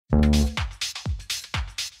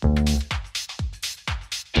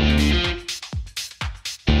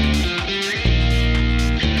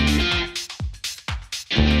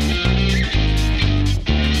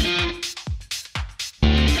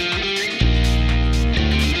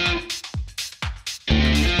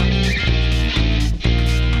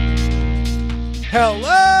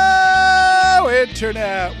Hello,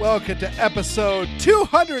 Internet! Welcome to episode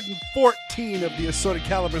 214 of the Assorted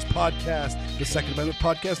Calibers podcast, the Second Amendment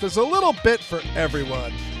podcast. There's a little bit for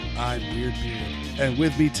everyone. I'm Weer'd, and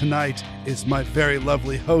with me tonight is my very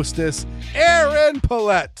lovely hostess, Aaron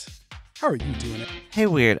Paulette. How are you doing it? Hey,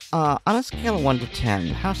 Weer'd. On a scale of 1 to 10,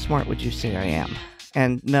 how smart would you say I am?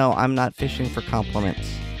 And no, I'm not fishing for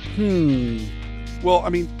compliments. Well, I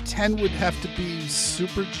mean, 10 would have to be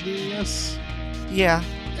super genius. Yeah.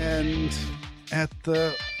 And at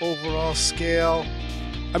the overall scale,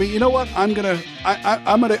 I mean, you know what? I'm gonna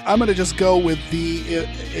just go with the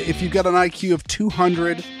if you've got an IQ of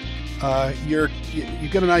 200,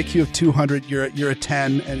 you've got an IQ of 200, you're a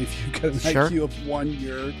 10, and if you've got an IQ of 1,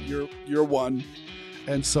 you're 1.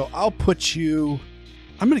 And so I'm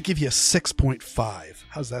gonna give you a 6.5.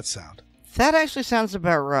 How's that sound? That actually sounds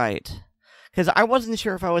about right. Because I wasn't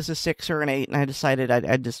sure if I was a 6 or an 8, and I decided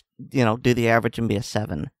I'd just, do the average and be a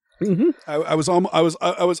 7. Mm-hmm. I was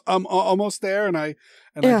almost there, and I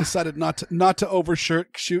decided not to overshoot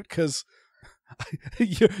because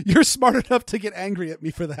you're smart enough to get angry at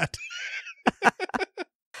me for that.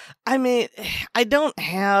 I mean, I don't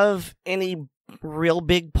have any real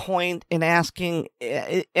big point in asking,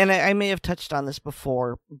 and I may have touched on this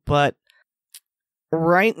before, but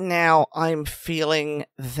right now I'm feeling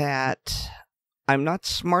that I'm not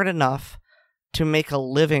smart enough to make a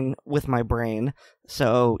living with my brain.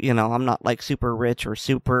 So, I'm not like super rich or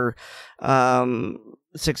super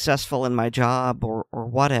successful in my job or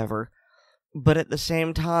whatever. But at the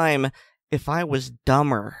same time, if I was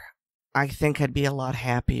dumber, I think I'd be a lot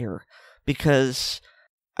happier because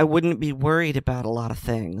I wouldn't be worried about a lot of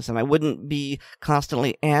things and I wouldn't be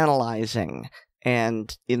constantly analyzing,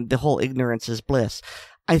 and the whole ignorance is bliss.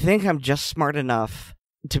 I think I'm just smart enough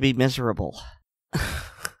to be miserable.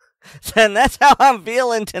 And that's how I'm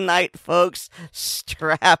feeling tonight, folks.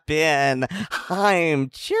 Strap in. I'm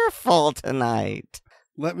cheerful tonight.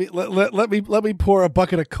 Let me pour a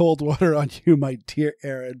bucket of cold water on you, my dear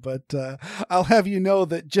Aaron. But I'll have you know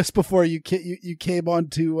that just before you came on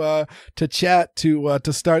to chat to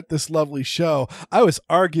start this lovely show, I was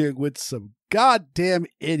arguing with some goddamn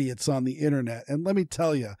idiots on the internet. And let me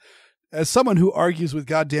tell you, as someone who argues with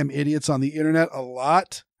goddamn idiots on the internet a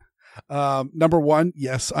lot, number one,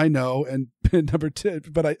 yes, I know, and number two,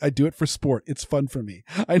 but I do it for sport. It's fun for me.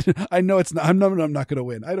 I know it's not. I'm not going to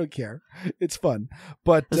win. I don't care. It's fun,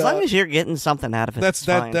 but as long as you're getting something out of it, that's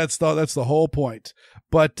the whole point.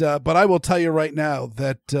 But I will tell you right now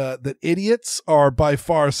that idiots are by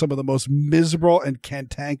far some of the most miserable and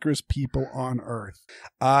cantankerous people on earth.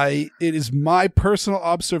 It is my personal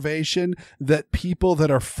observation that people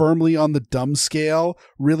that are firmly on the dumb scale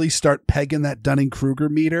really start pegging that Dunning-Kruger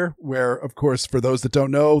meter, where, of course, for those that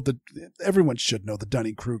don't know, everyone should know the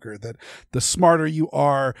Dunning-Kruger, that the smarter you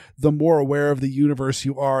are, the more aware of the universe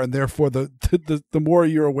you are, and therefore the more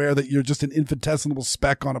you're aware that you're just an infinitesimal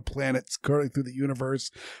speck on a planet scurrying through the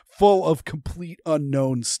universe full of complete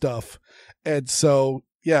unknown stuff. And so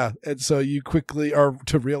you quickly are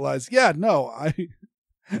to realize, I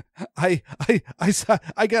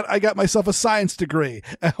got myself a science degree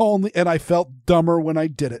and I felt dumber when I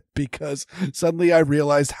did it because suddenly I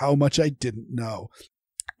realized how much I didn't know.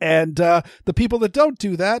 And the people that don't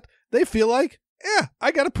do that, they feel like, I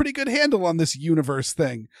got a pretty good handle on this universe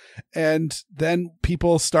thing. And then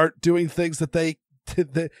people start doing things that they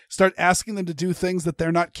start asking them to do things that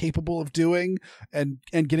they're not capable of doing and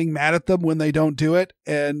getting mad at them when they don't do it.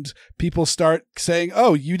 And people start saying,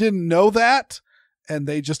 oh, you didn't know that? And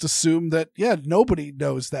they just assume that, nobody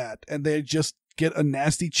knows that. And they just get a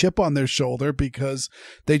nasty chip on their shoulder because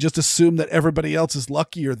they just assume that everybody else is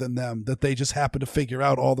luckier than them, that they just happen to figure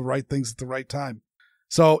out all the right things at the right time.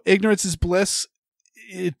 So ignorance is bliss.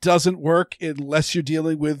 It doesn't work unless you're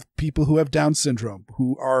dealing with people who have Down syndrome,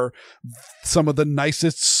 who are some of the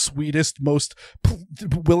nicest, sweetest, most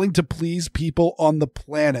willing to please people on the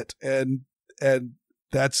planet. And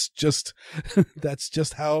that's just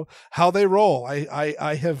how they roll.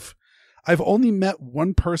 I've only met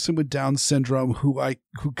one person with Down syndrome who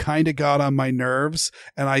kind of got on my nerves,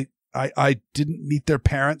 and I didn't meet their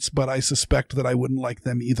parents, but I suspect that I wouldn't like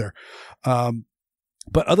them either.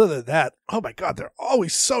 But other than that, oh my God, they're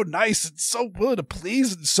always so nice and so willing to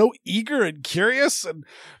please and so eager and curious. And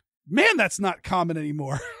man, that's not common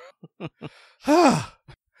anymore.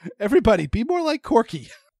 Everybody, be more like Corky.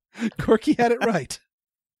 Corky had it right.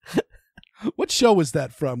 What show was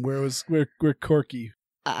that from? Where Corky?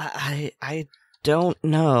 I don't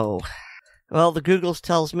know. Well, the Googles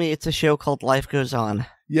tells me it's a show called Life Goes On.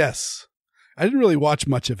 Yes, I didn't really watch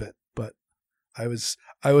much of it, but I was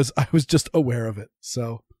just aware of it.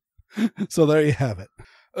 So there you have it.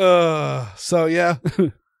 So yeah,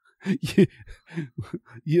 the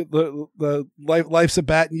life's a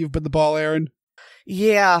bat and you've been the ball, Aaron.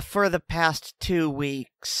 Yeah, for the past 2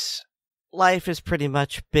 weeks, life has pretty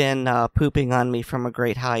much been pooping on me from a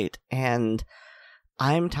great height, and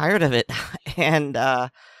I'm tired of it. And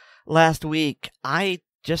last week, I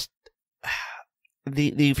just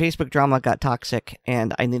the Facebook drama got toxic,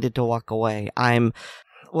 and I needed to walk away. I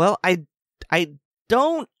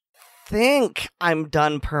don't think I'm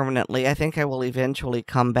done permanently. I think I will eventually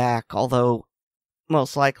come back, although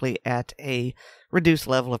most likely at a reduced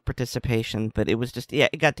level of participation. But it was just,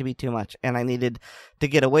 it got to be too much, and I needed to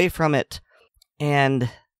get away from it. And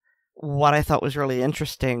what I thought was really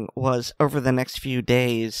interesting was over the next few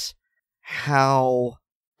days, how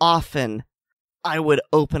often I would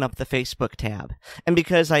open up the Facebook tab. And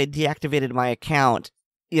because I deactivated my account,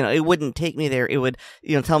 it wouldn't take me there. It would,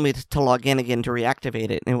 tell me to log in again to reactivate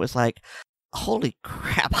it. And it was like, holy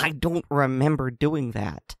crap, I don't remember doing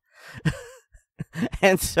that.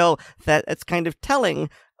 And so that's kind of telling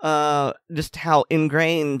just how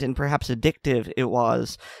ingrained and perhaps addictive it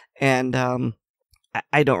was. And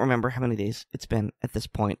I don't remember how many days it's been at this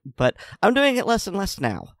point, but I'm doing it less and less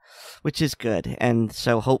now, which is good. And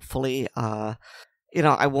so hopefully, I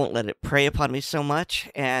won't let it prey upon me so much,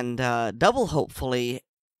 and double hopefully,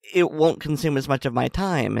 it won't consume as much of my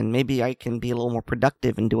time, and maybe I can be a little more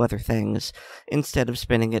productive and do other things instead of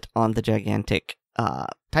spending it on the gigantic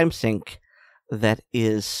time sink that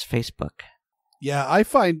is Facebook. Yeah, I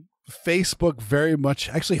find Facebook very much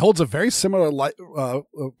actually holds a very similar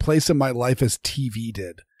place in my life as TV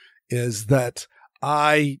did. Is that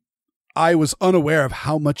I was unaware of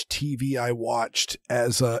how much TV I watched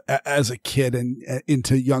as a kid and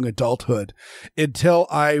into young adulthood until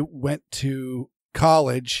I went to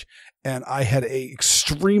college, and I had a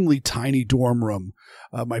extremely tiny dorm room.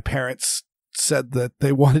 My parents said that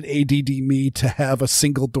they wanted ADD me to have a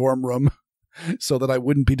single dorm room so that I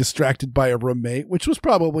wouldn't be distracted by a roommate, which was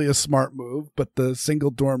probably a smart move, but the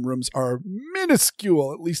single dorm rooms are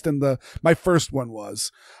minuscule, at least my first one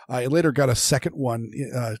was. I later got a second one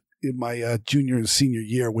in my junior and senior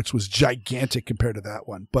year, which was gigantic compared to that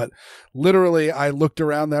one. But literally, I looked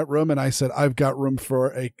around that room and I said, I've got room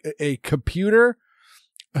for a computer.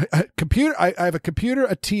 I have a computer,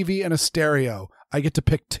 a TV, and a stereo. I get to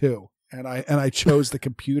pick two. And I chose the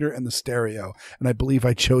computer and the stereo, and I believe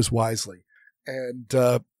I chose wisely. And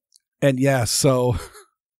yeah, so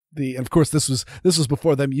and of course this was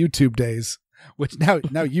before them YouTube days, which now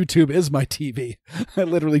YouTube is my TV. I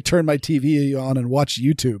literally turn my TV on and watch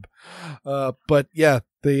YouTube. But yeah,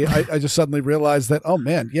 I just suddenly realized that, oh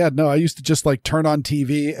man, yeah, no, I used to just like turn on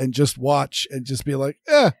TV and just watch and just be like,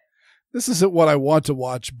 this isn't what I want to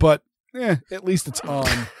watch, but at least it's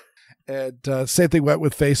on. And same thing went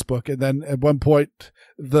with Facebook. And then at one point,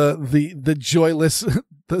 the joyless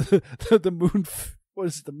the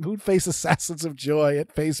moon face assassins of joy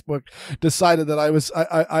at Facebook decided that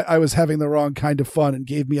I was having the wrong kind of fun and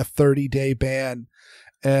gave me a 30-day ban.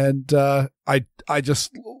 And I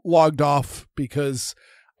just logged off because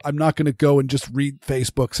I'm not going to go and just read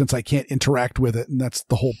Facebook since I can't interact with it. And that's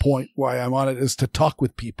the whole point why I'm on it, is to talk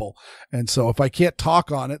with people. And so if I can't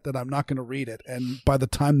talk on it, then I'm not going to read it. And by the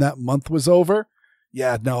time that month was over,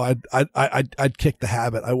 yeah, no, I'd kick the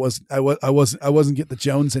habit. I wasn't getting the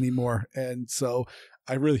Jones anymore. And so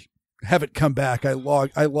I really haven't come back. I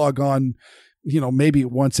log on, maybe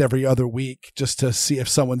once every other week just to see if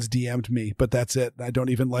someone's DM'd me, but that's it. I don't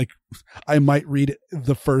even I might read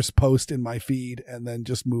the first post in my feed and then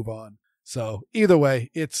just move on. So either way,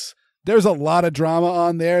 there's a lot of drama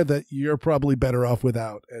on there that you're probably better off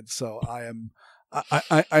without. And so I'm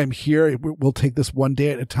here. We'll take this one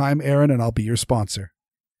day at a time, Aaron, and I'll be your sponsor.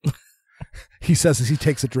 He says as he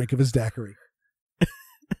takes a drink of his daiquiri.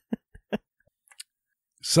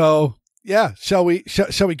 So yeah, shall we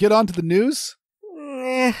get on to the news?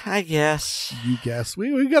 I guess. You guess.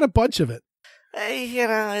 We got a bunch of it.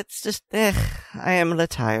 It's just, I am a little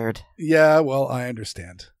tired. Yeah, well, I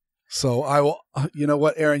understand. So I will, you know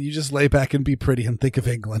what, Aaron, you just lay back and be pretty and think of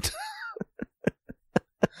England.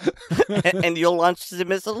 And you'll launch the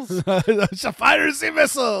missiles? Fire the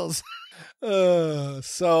missiles!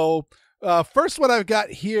 So first one I've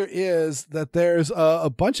got here is that there's a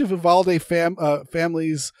bunch of Uvalde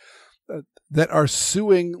families that are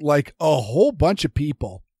suing like a whole bunch of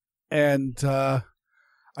people. And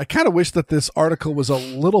I kind of wish that this article was a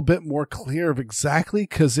little bit more clear of exactly,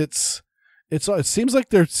 because it seems like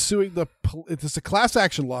they're suing it's a class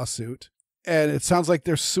action lawsuit, and it sounds like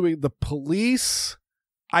they're suing the police.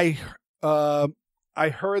 I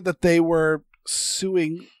heard that they were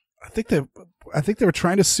suing. I think they were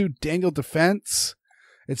trying to sue Daniel Defense.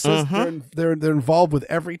 It says they're involved with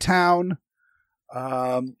Everytown.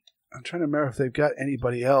 I'm trying to remember if they've got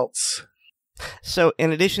anybody else. So,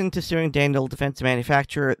 in addition to suing Daniel Defense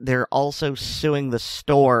Manufacturer, they're also suing the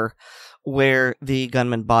store where the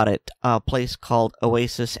gunman bought it, a place called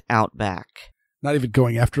Oasis Outback. Not even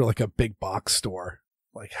going after like a big box store.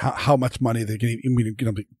 Like how much money they're going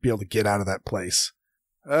to be able to get out of that place.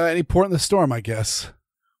 Any port in the storm, I guess.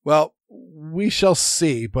 Well, we shall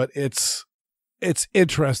see, but it's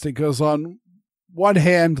interesting because on one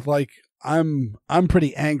hand, like I'm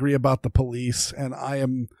pretty angry about the police, and I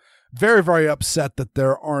am very, very upset that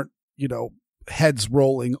there aren't, heads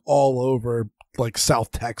rolling all over like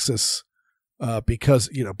South Texas because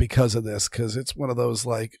of this, because it's one of those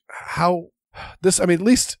like how this, I mean,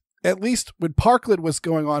 at least when Parkland was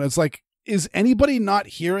going on, it's like, is anybody not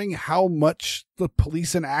hearing how much the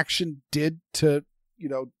police in action did to,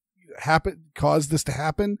 cause this to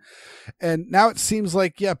happen? And now it seems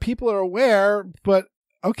like, yeah, people are aware, but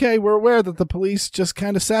okay, we're aware that the police just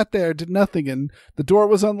kind of sat there, did nothing, and the door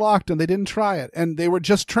was unlocked and they didn't try it. And they were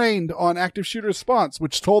just trained on active shooter response,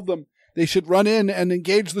 which told them they should run in and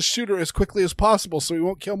engage the shooter as quickly as possible so he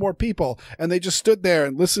won't kill more people. And they just stood there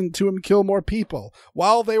and listened to him kill more people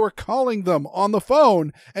while they were calling them on the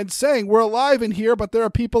phone and saying, we're alive in here, but there are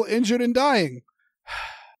people injured and dying.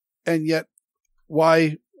 And yet,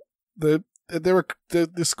 why the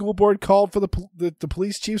school board called for the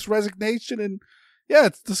police chief's resignation, and yeah,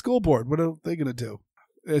 it's the school board. What are they going to do?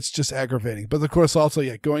 It's just aggravating. But of course, also,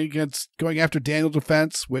 yeah, going after Daniel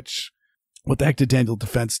Defense, which, what the heck did Daniel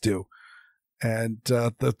Defense do? And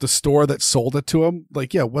the store that sold it to him,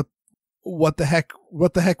 like, yeah, what the heck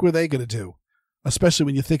were they going to do? Especially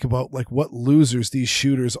when you think about like what losers these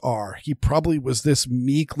shooters are. He probably was this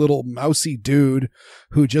meek little mousy dude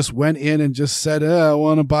who just went in and just said, I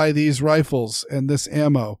want to buy these rifles and this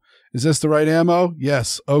ammo. Is this the right ammo?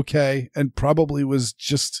 Yes. Okay. And probably was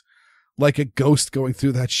just like a ghost going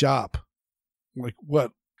through that shop. Like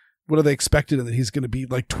what are they expecting? That he's going to be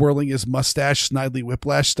like twirling his mustache, Snidely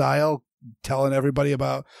Whiplash style, telling everybody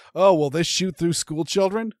about, oh, will this shoot through school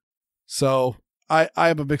children? So I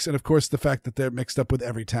am a mix. And of course the fact that they're mixed up with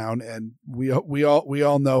Everytown, and we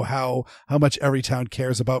all know how much Everytown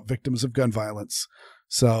cares about victims of gun violence.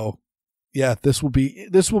 So yeah, this will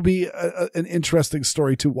be an interesting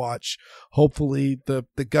story to watch. Hopefully the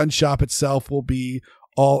gun shop itself will be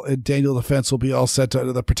all, and Daniel Defense will be all set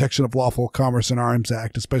under the Protection of Lawful Commerce and Arms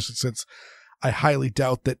Act, especially since I highly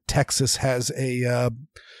doubt that Texas has a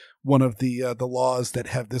one of the laws that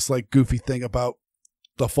have this like goofy thing about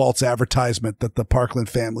the false advertisement that the Parkland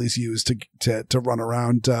families use to run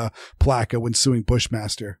around Placa when suing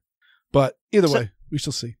Bushmaster. But either way, we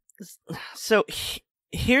shall see. So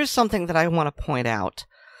here's something that I want to point out,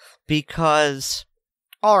 because,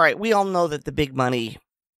 all right, we all know that the big money,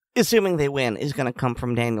 assuming they win, is going to come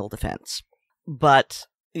from Daniel Defense. But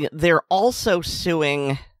they're also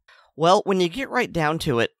suing, well, when you get right down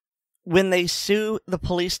to it, when they sue the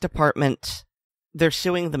police department, they're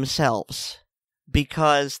suing themselves,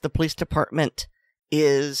 because the police department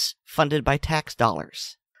is funded by tax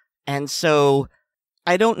dollars. And so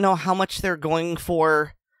I don't know how much they're going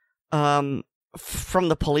for from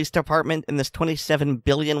the police department in this $27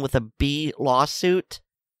 billion with a B lawsuit,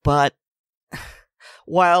 but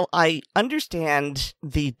while I understand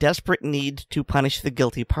the desperate need to punish the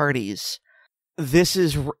guilty parties, this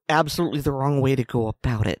is absolutely the wrong way to go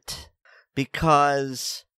about it,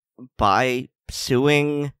 because by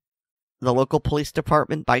suing the local police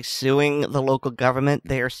department, by suing the local government,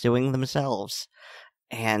 they are suing themselves.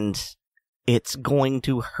 And it's going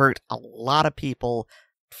to hurt a lot of people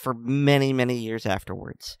for many, many years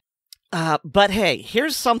afterwards. But hey,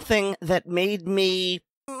 here's something that made me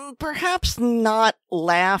perhaps not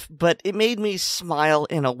laugh, but it made me smile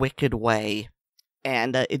in a wicked way.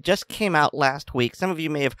 And it just came out last week. Some of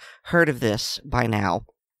you may have heard of this by now.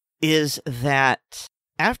 Is that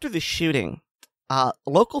after the shooting,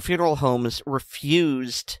 local funeral homes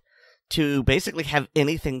refused to basically have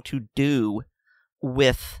anything to do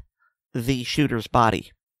with the shooter's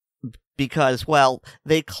body. Because, well,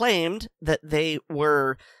 they claimed that they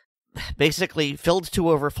were basically filled to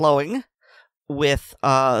overflowing with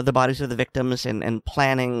the bodies of the victims and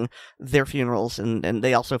planning their funerals, and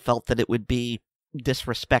they also felt that it would be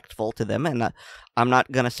disrespectful to them, and I'm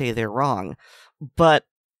not going to say they're wrong. But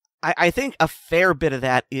I think a fair bit of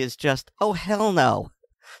that is just, oh, hell no.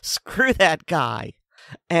 Screw that guy.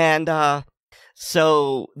 And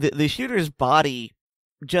so the shooter's body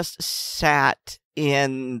just sat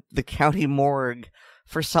in the county morgue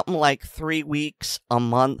for something like 3 weeks, a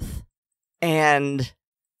month. And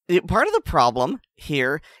part of the problem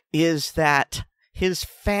here is that his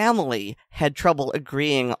family had trouble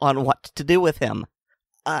agreeing on what to do with him.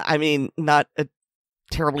 I mean, not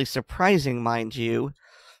terribly surprising, mind you,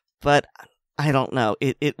 but I don't know.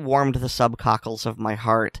 It warmed the subcockles of my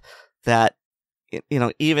heart that,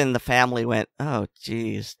 even the family went, oh,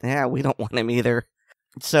 geez, yeah, we don't want him either.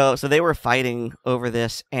 So they were fighting over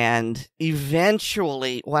this, and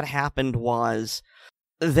eventually what happened was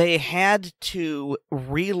they had to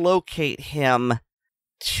relocate him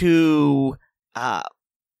to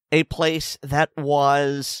a place that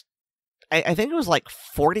was, I think it was like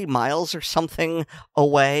 40 miles or something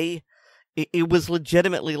away. It was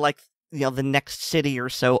legitimately like, the next city or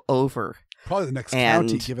so over. Probably the next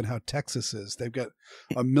county, given how Texas is. They've got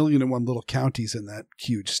 1,000,001 little counties in that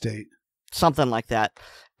huge state. Something like that.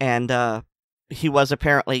 And he was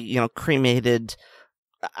apparently, cremated,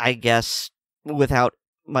 I guess, without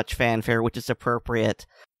much fanfare, which is appropriate.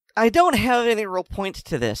 I don't have any real point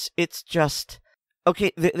to this. It's just,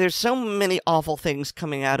 okay, there's so many awful things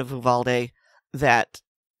coming out of Uvalde that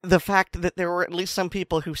the fact that there were at least some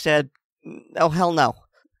people who said, oh, hell no.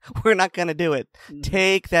 We're not going to do it.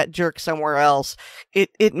 Take that jerk somewhere else.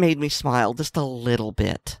 It made me smile just a little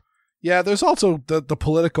bit. Yeah, there's also the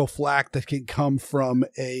political flack that can come from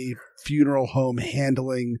a funeral home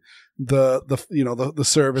handling the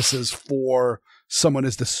services for someone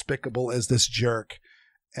as despicable as this jerk.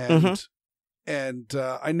 And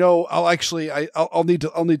I know I'll need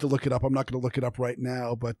to look it up. I'm not going to look it up right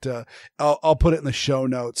now, but I'll put it in the show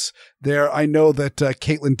notes there. I know that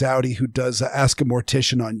Caitlin Dowdy, who does Ask a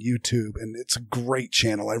Mortician on YouTube, and it's a great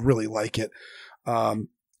channel. I really like it.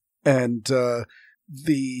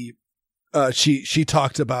 She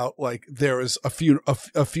talked about, like, there was a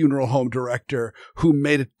funeral home director who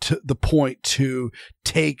made it to the point to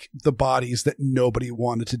take the bodies that nobody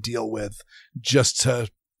wanted to deal with just to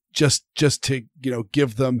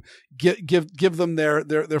give them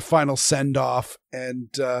their final send off,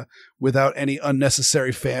 and without any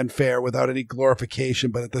unnecessary fanfare, without any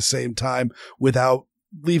glorification, but at the same time without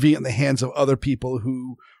leaving it in the hands of other people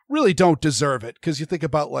who really don't deserve it. Because you think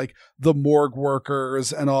about, like, the morgue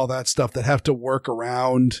workers and all that stuff that have to work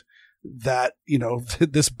around that,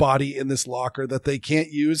 this body in this locker that they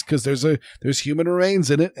can't use because there's human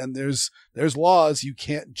remains in it, and there's laws. You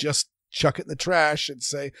can't just chuck it in the trash and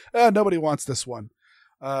say, oh, nobody wants this one.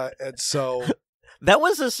 And so that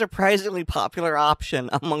was a surprisingly popular option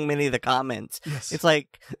among many of the comments. Yes. It's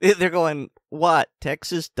like, they're going, what?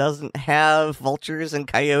 Texas doesn't have vultures and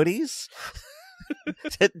coyotes?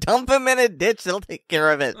 Dump them in a ditch. They'll take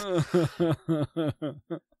care of it.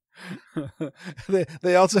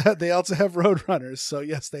 They also have roadrunners. So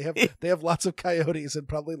yes, they have lots of coyotes and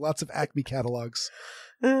probably lots of Acme catalogs.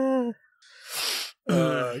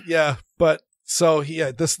 Yeah, but so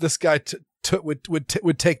this guy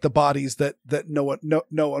would take the bodies that no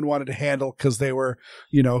one wanted to handle because they were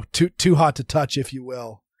too hot to touch, if you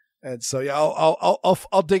will. And so yeah,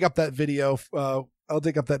 I'll dig up that video. I'll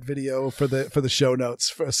dig up that video for the show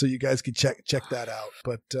notes so you guys can check that out.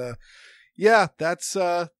 But yeah, that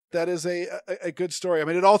is a good story. I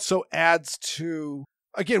mean, it also adds to.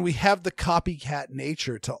 Again, we have the copycat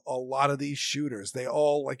nature to a lot of these shooters. They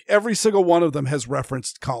all, like, every single one of them has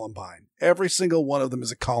referenced Columbine. Every single one of them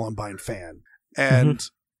is a Columbine fan. And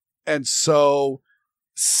so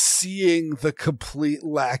seeing the complete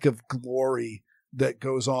lack of glory that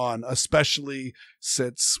goes on, especially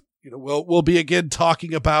since, we'll be again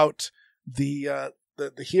talking about the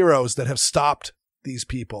heroes that have stopped these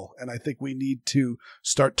people. And I think we need to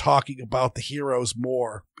start talking about the heroes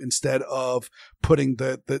more instead of putting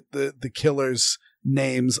the killers'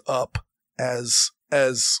 names up as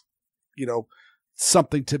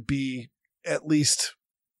something to be at least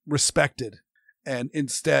respected, and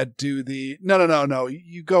instead do the no,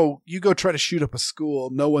 you go try to shoot up a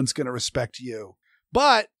school, no one's going to respect you.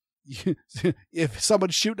 But if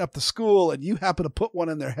someone's shooting up the school and you happen to put one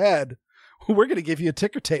in their head, we're going to give you a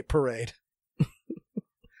ticker tape parade.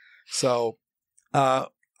 So,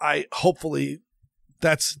 hopefully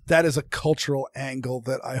that is a cultural angle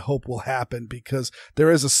that I hope will happen, because there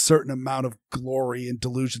is a certain amount of glory and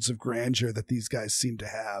delusions of grandeur that these guys seem to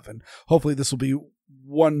have. And hopefully this will be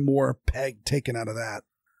one more peg taken out of that.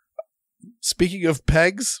 Speaking of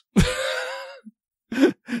pegs,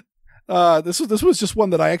 this was just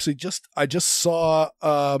one that I just saw,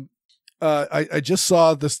 I just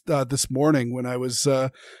saw this this morning when I was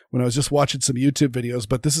just watching some YouTube videos.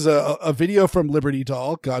 But this is a video from Liberty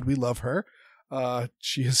Doll. God, we love her.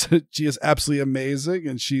 She is absolutely amazing,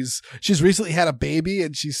 and she's recently had a baby,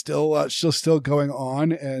 and she's still going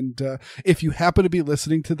on. And if you happen to be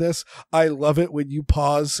listening to this, I love it when you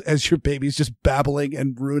pause as your baby's just babbling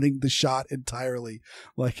and ruining the shot entirely.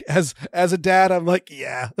 Like as a dad, I'm like,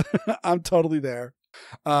 yeah, I'm totally there.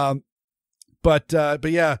 But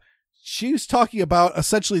yeah. She's talking about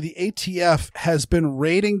essentially the ATF has been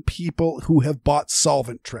raiding people who have bought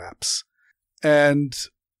solvent traps. And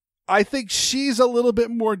I think she's a little bit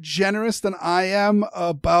more generous than I am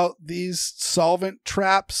about these solvent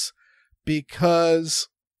traps because,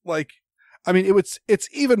 like, I mean, it's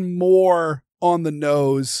even more on the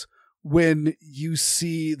nose when you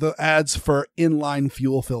see the ads for inline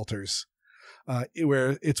fuel filters,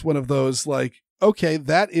 where it's one of those like, okay,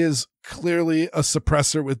 that is clearly a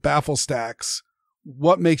suppressor with baffle stacks.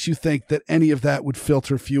 What makes you think that any of that would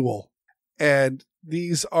filter fuel? And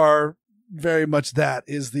these are very much that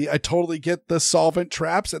is I totally get the solvent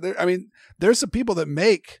traps. And there's some people that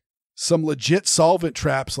make some legit solvent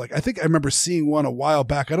traps. Like I think I remember seeing one a while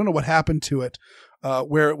back. I don't know what happened to it.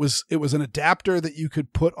 Where it was an adapter that you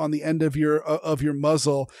could put on the end of your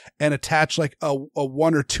muzzle and attach like a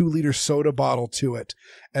 1 or 2 liter soda bottle to it.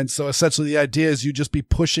 And so essentially the idea is you just be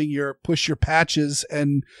push your patches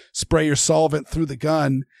and spray your solvent through the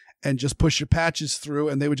gun and just push your patches through,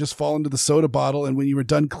 and they would just fall into the soda bottle. And when you were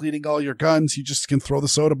done cleaning all your guns, you just can throw the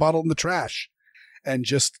soda bottle in the trash and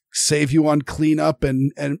just save you on cleanup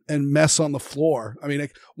and mess on the floor. I mean,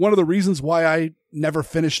 like, one of the reasons why I never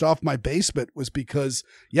finished off my basement was because,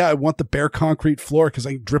 yeah, I want the bare concrete floor because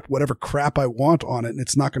I can drip whatever crap I want on it and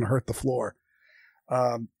it's not going to hurt the floor.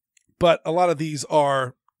 But a lot of these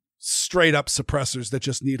are straight up suppressors that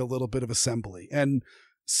just need a little bit of assembly. And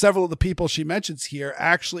several of the people she mentions here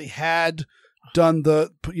actually had done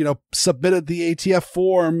submitted the ATF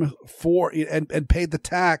form and paid the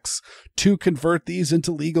tax to convert these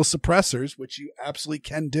into legal suppressors, which you absolutely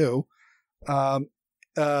can do.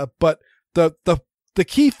 But the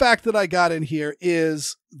key fact that I got in here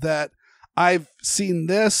is that I've seen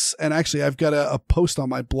this, and actually I've got a post on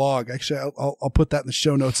my blog. Actually, I'll put that in the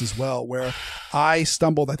show notes as well, where I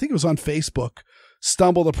stumbled, I think it was on Facebook,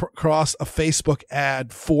 across a Facebook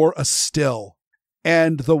ad for a still.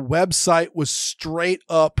 And the website was straight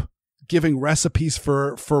up giving recipes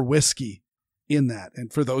for whiskey in that.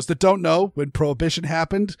 And for those that don't know, when Prohibition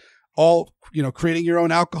happened, creating your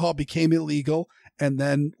own alcohol became illegal. And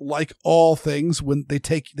then, like all things, when they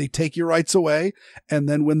take your rights away, and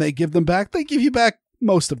then when they give them back, they give you back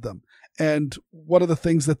most of them. And one of the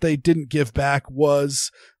things that they didn't give back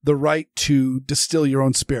was the right to distill your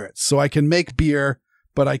own spirits. So I can make beer,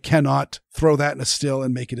 but I cannot throw that in a still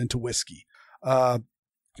and make it into whiskey.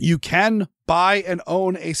 You can buy and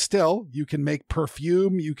own a still. You can make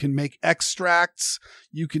perfume. You can make extracts.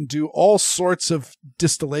 You can do all sorts of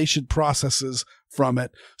distillation processes from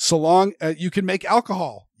it. So long you can make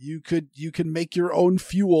alcohol. You can make your own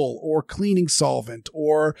fuel or cleaning solvent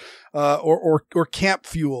or camp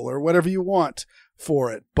fuel or whatever you want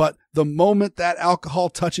for it. But the moment that alcohol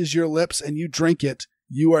touches your lips and you drink it,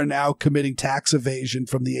 you are now committing tax evasion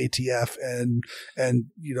from the ATF, and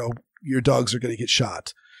your dogs are going to get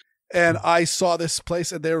shot. And I saw this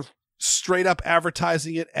place, and they're straight up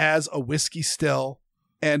advertising it as a whiskey still.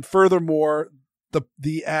 And furthermore,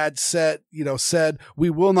 the ad said, we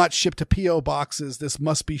will not ship to PO boxes. This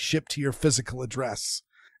must be shipped to your physical address.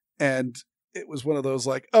 And it was one of those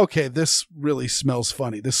like, okay, this really smells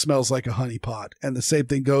funny. This smells like a honeypot. And the same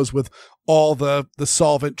thing goes with all the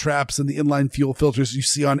solvent traps and the inline fuel filters you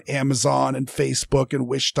see on Amazon and Facebook and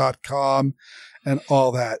wish.com and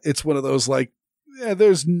all that. It's one of those like, yeah,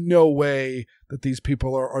 there's no way that these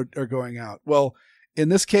people are going out. Well, in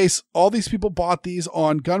this case, all these people bought these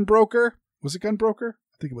on Gunbroker. Was it Gunbroker?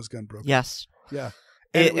 I think it was Gunbroker. Yes. Yeah.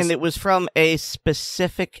 And it was from a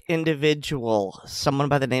specific individual, someone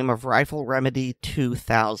by the name of Rifle Remedy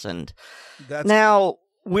 2000. Now,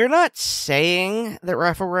 we're not saying that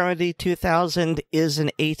Rifle Remedy 2000 is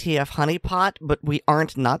an ATF honeypot, but we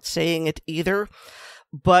aren't not saying it either.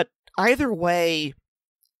 But either way,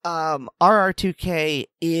 RR2K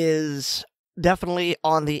is definitely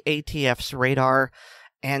on the ATF's radar,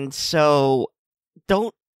 and so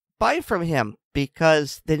don't buy from him,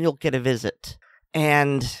 because then you'll get a visit.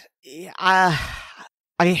 And I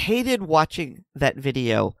hated watching that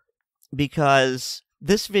video, because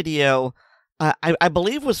this video, I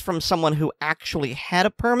believe, was from someone who actually had a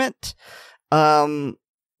permit, but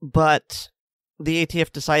the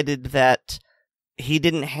ATF decided that he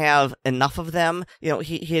didn't have enough of them.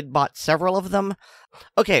 He had bought several of them.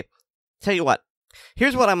 Okay, tell you what.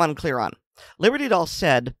 Here's what I'm unclear on. Liberty Doll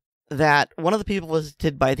said that one of the people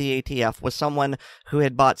visited by the ATF was someone who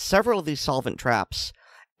had bought several of these solvent traps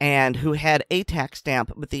and who had a tax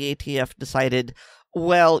stamp, but the ATF decided,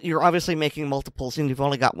 well, you're obviously making multiples and you've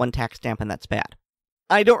only got one tax stamp and that's bad.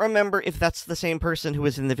 I don't remember if that's the same person who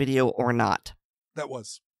was in the video or not. That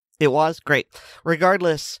was. It was? Great.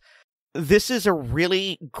 Regardless, this is a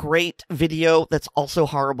really great video that's also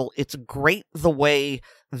horrible. It's great the way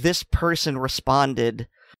this person responded,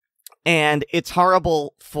 and it's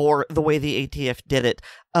horrible for the way the ATF did it.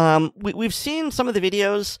 We've seen some of the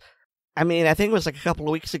videos. I mean, I think it was like a couple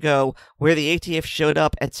of weeks ago where the ATF showed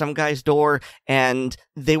up at some guy's door and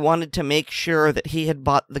they wanted to make sure that he had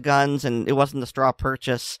bought the guns and it wasn't a straw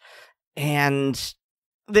purchase. And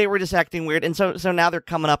they were just acting weird. And so now they're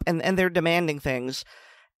coming up and they're demanding things.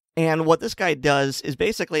 And what this guy does is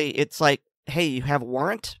basically, it's like, hey, you have a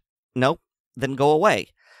warrant? Nope. Then go away.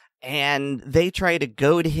 And they try to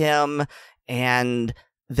goad him and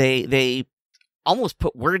they almost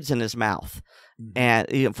put words in his mouth.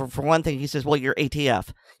 And for one thing, he says, well, you're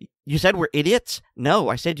ATF. You said we're idiots? No,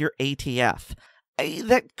 I said you're ATF.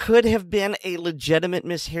 That could have been a legitimate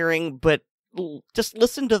mishearing, but just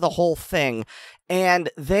listen to the whole thing. And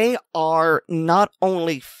they are not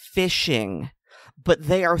only fishing, but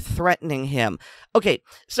they are threatening him. Okay,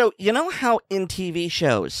 so you know how in TV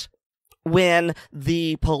shows, when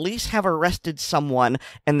the police have arrested someone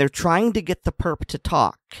and they're trying to get the perp to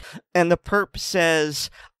talk, and the perp says,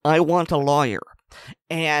 I want a lawyer.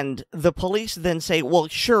 And the police then say, well,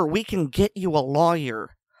 sure, we can get you a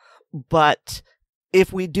lawyer, but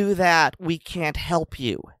if we do that, we can't help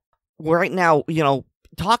you. Right now,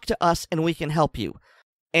 talk to us and we can help you.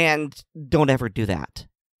 And don't ever do that.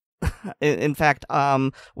 In fact,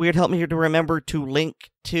 Weer'd helped me here to remember to link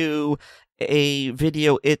to a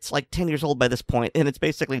video. It's like 10 years old by this point, and it's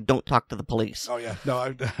basically don't talk to the police. Oh yeah, no,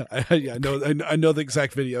 I know the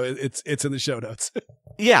exact video. It's in the show notes.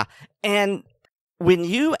 Yeah, and when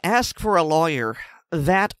you ask for a lawyer,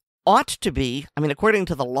 that ought to be, I mean, according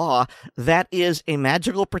to the law, that is a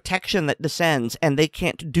magical protection that descends, and they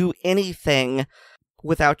can't do anything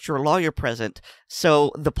without your lawyer present.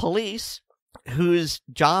 So the police, whose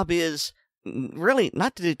job is really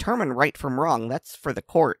not to determine right from wrong, that's for the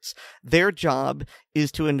courts. Their job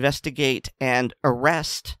is to investigate and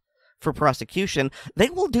arrest for prosecution. They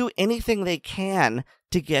will do anything they can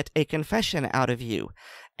to get a confession out of you.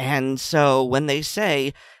 And so when they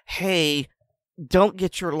say, hey, don't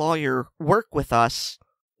get your lawyer, work with us,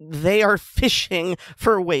 they are fishing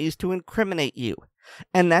for ways to incriminate you.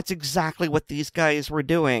 And that's exactly what these guys were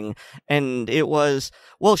doing. And it was,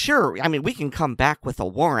 well, sure, I mean, we can come back with a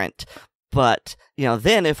warrant, but,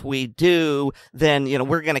 then if we do, then,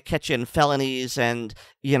 we're going to catch you in felonies and,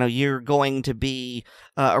 you're going to be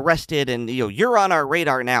arrested and, you're on our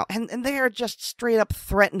radar now. And they are just straight up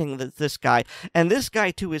threatening this guy. And this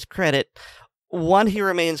guy, to his credit, one, he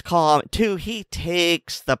remains calm. Two, he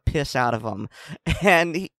takes the piss out of them.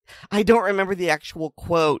 And I don't remember the actual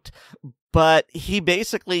quote, but he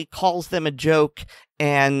basically calls them a joke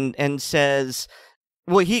and says,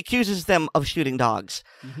 well, he accuses them of shooting dogs.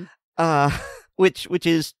 Mm-hmm. Which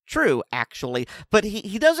is true, actually. But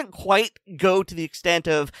he doesn't quite go to the extent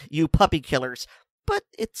of, you puppy killers, but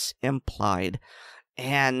it's implied.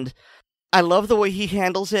 And I love the way he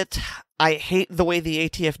handles it. I hate the way the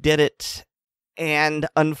ATF did it. And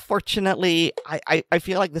unfortunately, I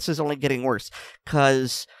feel like this is only getting worse.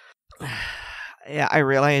 Because, yeah, I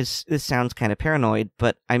realize this sounds kind of paranoid,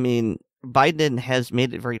 but I mean, Biden has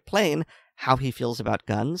made it very plain how he feels about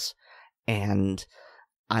guns. And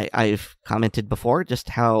I've commented before just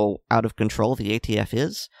how out of control the ATF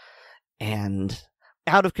is, and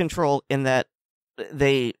out of control in that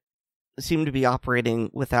they seem to be operating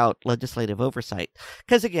without legislative oversight.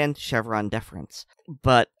 Because again, Chevron deference.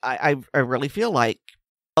 But I really feel like,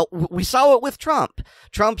 well, we saw it with Trump.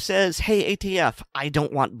 Trump says, hey, ATF, I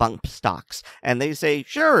don't want bump stocks. And they say,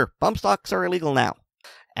 sure, bump stocks are illegal now.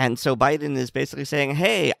 And so Biden is basically saying,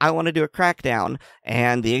 hey, I want to do a crackdown.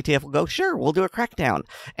 And the ATF will go, sure, we'll do a crackdown.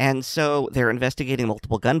 And so they're investigating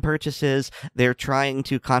multiple gun purchases. They're trying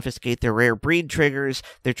to confiscate their rare breed triggers.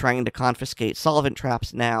 They're trying to confiscate solvent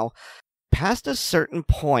traps now. Past a certain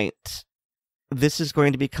point, this is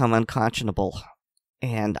going to become unconscionable.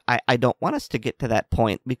 And I don't want us to get to that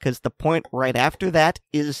point, because the point right after that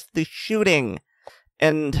is the shooting.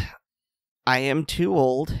 And I am too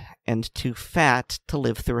old and too fat to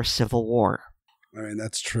live through a civil war. I mean,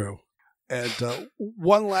 that's true. And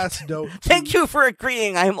one last note. Thank you for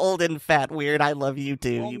agreeing. I'm old and fat. Weird. I love you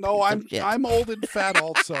too. Well, you no, I'm old and fat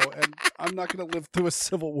also, and I'm not going to live through a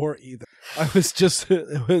civil war either. I was just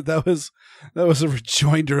that was a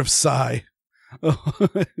rejoinder of sigh.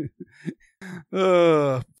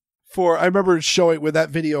 I remember showing when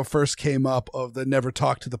that video first came up of the Never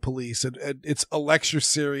Talk to the Police, and it's a lecture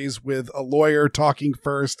series with a lawyer talking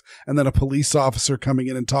first and then a police officer coming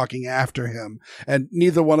in and talking after him, and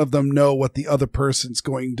neither one of them know what the other person's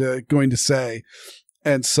going to say.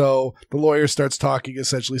 And so the lawyer starts talking,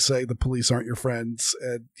 essentially saying the police aren't your friends,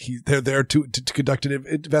 and they're there to conduct an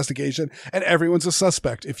investigation, and everyone's a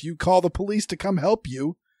suspect. If you call the police to come help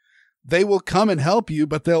you, they will come and help you,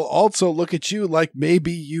 but they'll also look at you like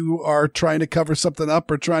maybe you are trying to cover something up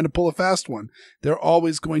or trying to pull a fast one. They're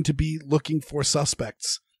always going to be looking for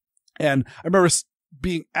suspects. And I remember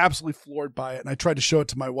being absolutely floored by it, and I tried to show it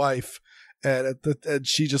to my wife, and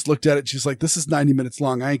she just looked at it. She's like, "This is 90 minutes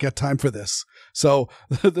long. I ain't got time for this." So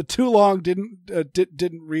the too long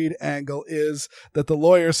didn't read angle is that the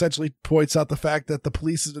lawyer essentially points out the fact that the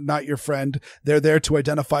police is not your friend. They're there to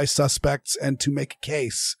identify suspects and to make a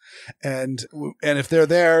case. And if they're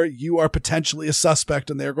there, you are potentially a suspect,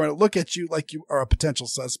 and they're going to look at you like you are a potential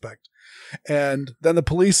suspect. And then the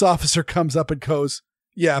police officer comes up and goes,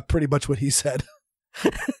 "Yeah, pretty much what he said."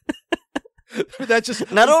 That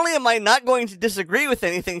just not only am I not going to disagree with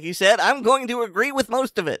anything he said, I'm going to agree with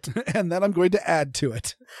most of it. And then I'm going to add to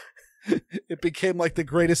it. It became like the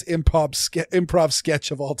greatest improv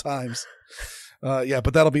sketch of all times. Yeah,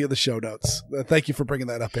 but that'll be in the show notes. Thank you for bringing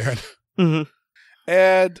that up, Aaron. Mm-hmm.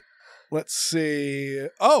 And let's see.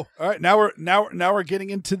 Oh, all right. Now we're getting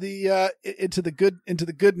into the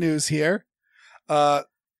good news here.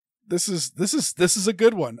 This is a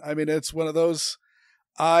good one. I mean, it's one of those.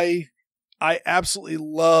 I absolutely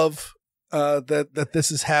love that this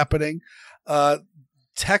is happening.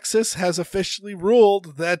 Texas has officially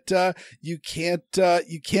ruled that you can't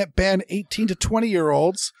ban 18 to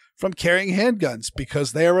 20-year-olds from carrying handguns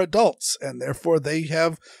because they are adults, and therefore they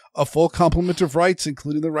have a full complement of rights,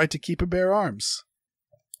 including the right to keep and bear arms.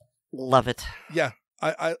 Love it. Yeah,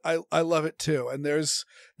 I love it too. And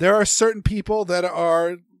there are certain people that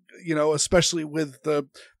are, especially with the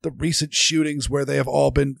recent shootings where they have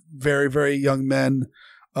all been very, very young men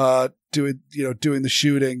doing the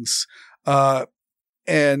shootings.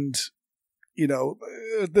 And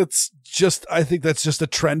I think that's just a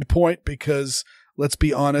trend point because let's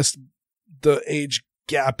be honest, the age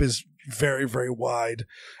gap is very, very wide.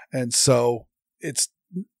 And so it's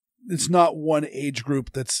not one age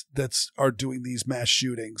group that's are doing these mass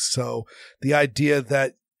shootings. So the idea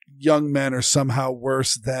that young men are somehow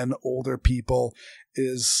worse than older people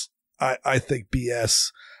is, I think,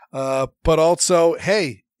 BS. But also,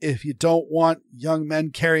 hey, if you don't want young men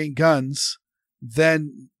carrying guns,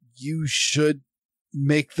 then you should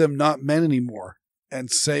make them not men anymore and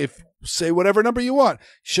say whatever number you want.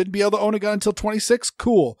 Shouldn't be able to own a gun until 26.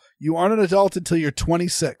 Cool. You aren't an adult until you're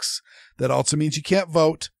 26. That also means you can't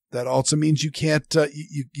vote. That also means you can't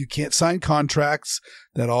you can't sign contracts.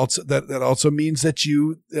 That also means that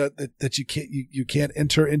you can't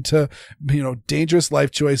enter into dangerous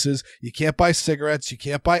life choices. You can't buy cigarettes. You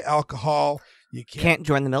can't buy alcohol. You can't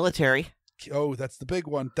join the military. Oh, that's the big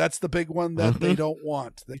one. That's the big one that they don't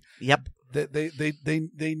want. Yep. They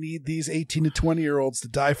need these 18 to 20-year-olds to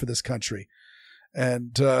die for this country,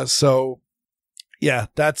 and so. Yeah,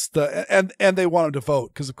 that's and they wanted to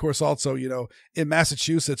vote because, of course, also, in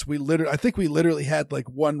Massachusetts, I think we literally had like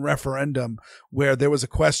one referendum where there was a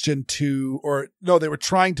question they were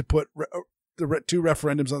trying to put the two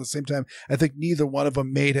referendums on the same time. I think neither one of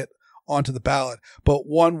them made it onto the ballot, but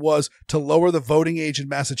one was to lower the voting age in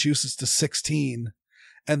Massachusetts to 16,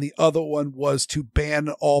 and the other one was to ban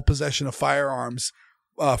all possession of firearms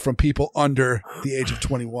from people under the age of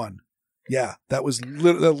 21. Yeah, that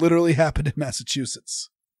literally happened in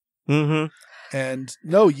Massachusetts. Mm-hmm. And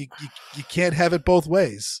no, you can't have it both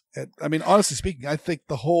ways. And, I mean, honestly speaking, I think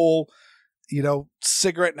the whole,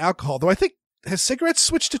 cigarette and alcohol, though I think, has cigarettes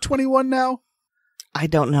switched to 21 now? I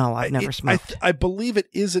don't know. I've never smoked. I believe it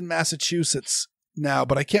is in Massachusetts now,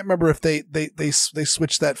 but I can't remember if they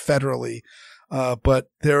switched that federally. But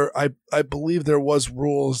I believe there was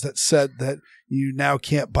rules that said that you now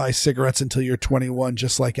can't buy cigarettes until you're 21,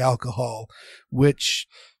 just like alcohol, which,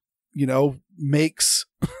 makes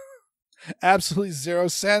absolutely zero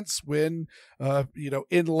sense when,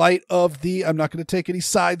 in light of I'm not going to take any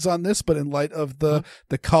sides on this, but in light of the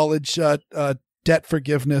college debt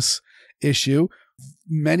forgiveness issue,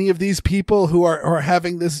 many of these people who are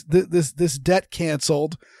having this debt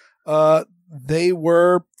canceled, they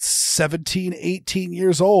were 17, 18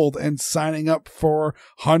 years old and signing up for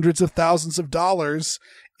hundreds of thousands of dollars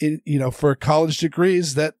for college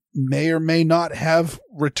degrees that may or may not have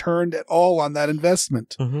returned at all on that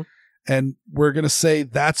investment. Mm-hmm. And we're going to say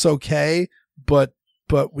that's okay, but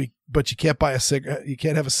you can't buy a cigarette. You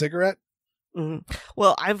can't have a cigarette. Mm-hmm.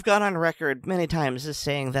 Well, I've gone on record many times as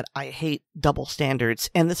saying that I hate double standards,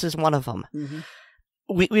 and this is one of them. Mm-hmm.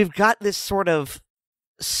 We've got this sort of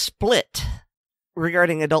split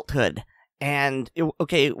regarding adulthood. And,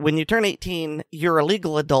 okay, when you turn 18, you're a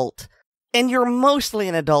legal adult, and you're mostly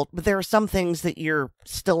an adult, but there are some things that you're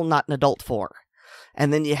still not an adult for.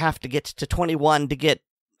 And then you have to get to 21 to get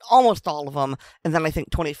almost all of them, and then I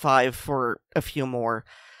think 25 for a few more.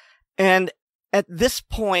 And at this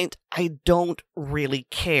point, I don't really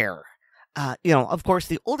care. Of course,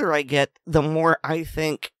 the older I get, the more I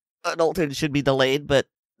think adulthood should be delayed, but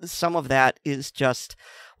some of that is just,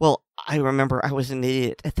 well, I remember I was an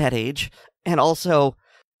idiot at that age, and also,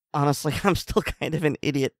 honestly, I'm still kind of an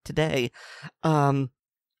idiot today.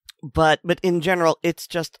 But in general, it's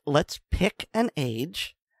just, let's pick an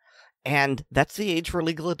age, and that's the age for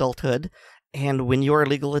legal adulthood. And when you're a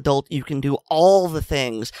legal adult, you can do all the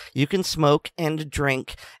things. You can smoke and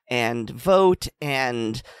drink and vote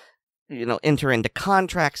and, enter into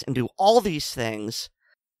contracts and do all these things,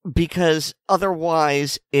 because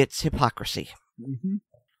otherwise it's hypocrisy. Mm-hmm.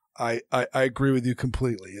 I agree with you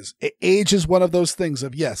completely. Age is one of those things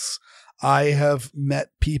of, yes, I have met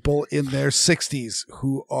people in their 60s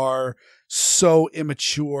who are so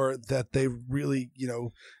immature that they really,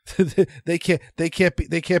 they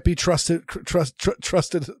can't be trusted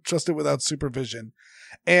without supervision.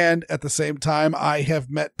 And at the same time, I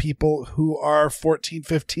have met people who are 14,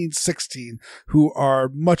 15, 16 who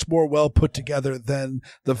are much more well put together than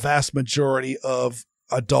the vast majority of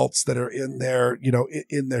adults that are in their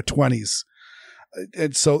 20s.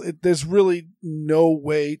 And so there's really no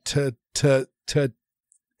way to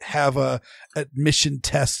have a admission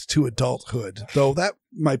test to adulthood, though that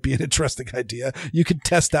might be an interesting idea. You could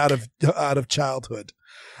test out of childhood.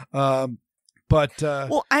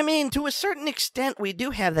 Well, I mean, to a certain extent, we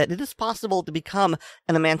do have that. It is possible to become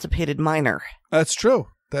an emancipated minor. That's true.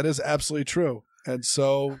 That is absolutely true. And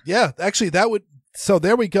so, yeah, actually so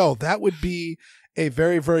there we go. That would be a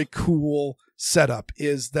very, very cool setup,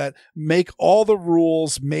 is that make all the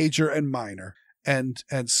rules major and minor. And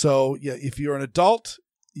so, yeah, if you're an adult,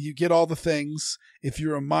 you get all the things. If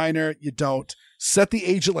you're a minor, you don't. Set the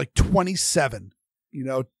age at like 27.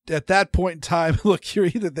 At that point in time, look, you're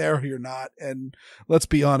either there or you're not. And let's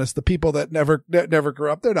be honest, the people that never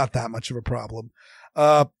grew up, they're not that much of a problem.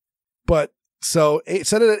 But so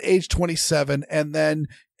set it at age 27, and then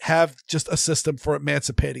have just a system for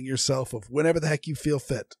emancipating yourself of whenever the heck you feel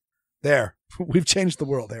fit. There, we've changed the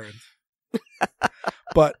world, Aaron.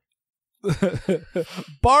 But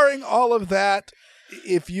barring all of that,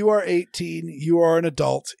 if you are 18, you are an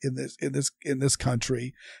adult in this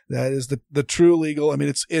country. That is the true legal. I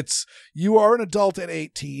mean, it's you are an adult at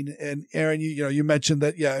 18. And Aaron, you mentioned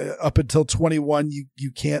that, yeah, up until 21,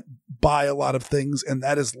 you can't buy a lot of things, and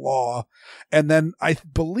that is law. And then I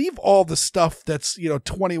believe all the stuff that's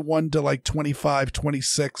 21 to like 25,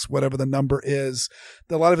 26, whatever the number is,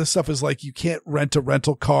 a lot of the stuff is like you can't rent a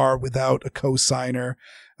rental car without a co-signer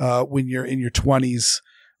when you're in your 20s.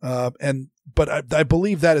 But I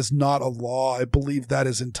believe that is not a law. I believe that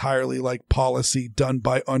is entirely like policy done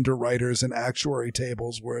by underwriters and actuary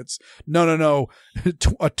tables, where it's no.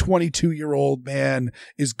 A 22-year-old man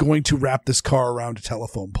is going to wrap this car around a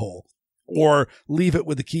telephone pole or leave it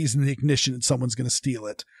with the keys in the ignition and someone's going to steal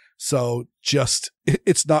it. So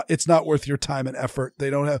it's not worth your time and effort. They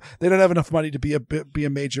don't have enough money to be a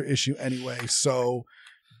major issue anyway. So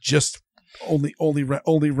just only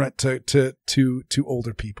rent to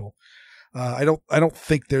older people. I don't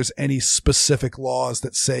think there's any specific laws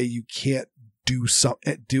that say you can't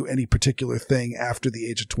do any particular thing after the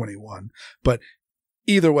age of 21. But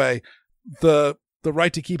either way, the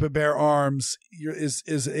right to keep and bear arms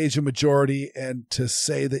is age of majority, and to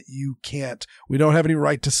say that you can't, we don't have any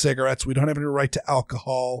right to cigarettes, we don't have any right to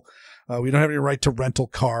alcohol, we don't have any right to rental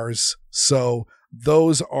cars. So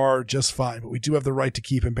those are just fine, but we do have the right to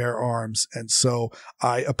keep and bear arms. And so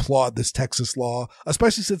I applaud this Texas law,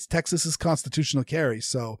 especially since Texas is constitutional carry.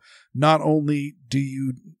 So not only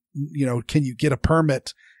can you get a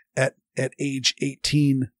permit at age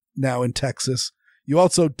 18 now in Texas, you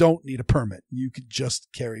also don't need a permit. You could just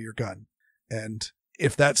carry your gun. And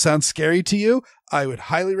if that sounds scary to you, I would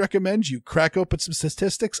highly recommend you crack open some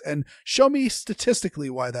statistics and show me statistically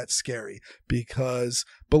why that's scary. Because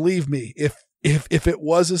believe me, if if it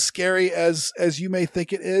was as scary as you may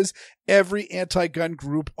think it is, every anti-gun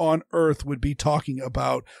group on earth would be talking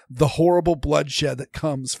about the horrible bloodshed that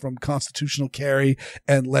comes from constitutional carry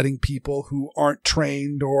and letting people who aren't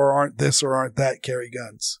trained or aren't this or aren't that carry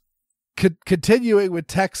guns. Continuing with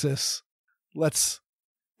Texas,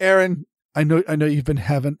 Aaron, I know you've been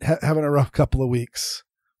having a rough couple of weeks,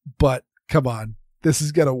 but come on. This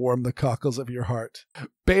is going to warm the cockles of your heart.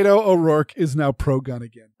 Beto O'Rourke is now pro-gun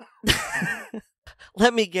again.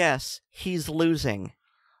 Let me guess. He's losing.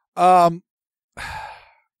 I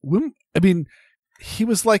mean, he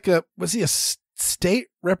was was he a state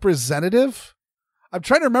representative? I'm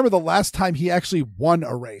trying to remember the last time he actually won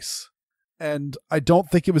a race. And I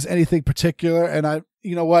don't think it was anything particular. And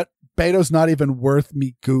you know what? Beto's not even worth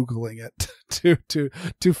me Googling it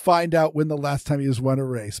to find out when the last time he has won a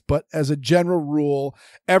race. But as a general rule,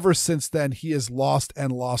 ever since then, he has lost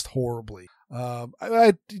and lost horribly.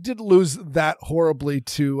 I did lose that horribly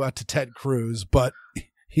to Ted Cruz, but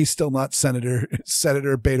he's still not Senator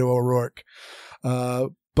Beto O'Rourke.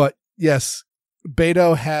 But yes,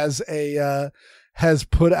 Beto has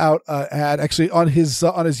put out an ad actually on his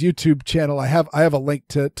YouTube channel. I have a link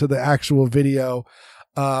to the actual video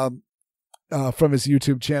from his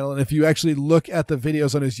YouTube channel. And if you actually look at the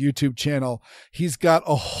videos on his YouTube channel, he's got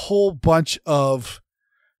a whole bunch of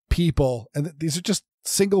people, and these are just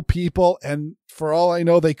single people. And for all I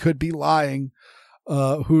know, they could be lying.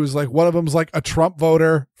 Who's like, one of them's like a Trump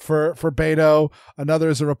voter for Beto. Another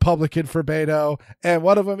is a Republican for Beto. And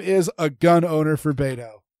one of them is a gun owner for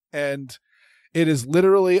Beto. And it is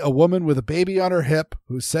literally a woman with a baby on her hip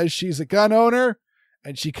who says she's a gun owner,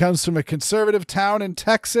 and she comes from a conservative town in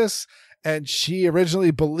Texas, and she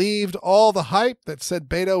originally believed all the hype that said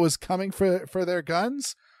Beto was coming for their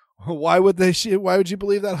guns. Why would you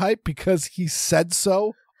believe that hype? Because he said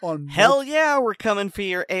so on Hell yeah, we're coming for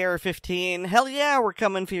your AR-15. Hell yeah, we're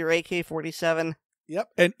coming for your AK-47. Yep.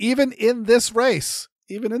 And even in this race,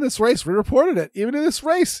 we reported it. Even in this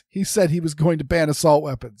race, he said he was going to ban assault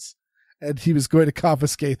weapons. And he was going to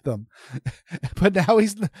confiscate them, but now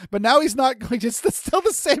he's not going. It's still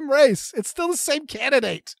the same race. It's still the same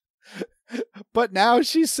candidate. But now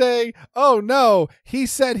she's saying, "Oh no, he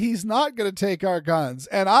said he's not going to take our guns,"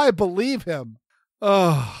 and I believe him.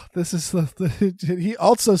 Oh, this is he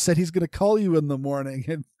also said he's going to call you in the morning,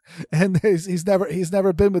 and he's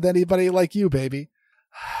never been with anybody like you, baby.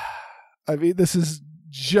 I mean, this is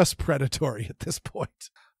just predatory at this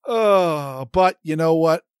point. Oh, but you know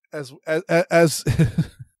what? As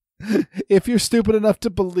if you're stupid enough to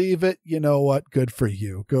believe it, you know what? Good for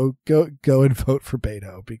you. Go and vote for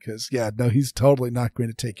Beto, because he's totally not going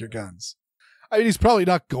to take your guns. I mean, he's probably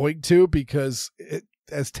not going to, because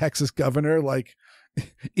as Texas governor, like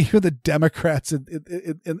even the Democrats in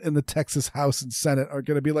the Texas House and Senate are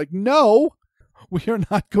going to be like, no, we are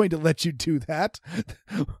not going to let you do that.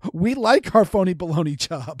 We like our phony baloney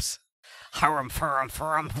jobs. Harumph, harumph,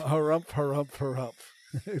 harumph. Harumph, harumph, harumph.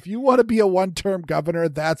 If you want to be a one-term governor,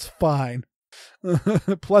 that's fine.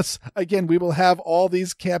 Plus, again, we will have all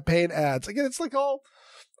these campaign ads. Again, it's like all.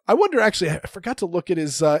 I wonder. Actually, I forgot to look at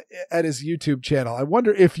his YouTube channel. I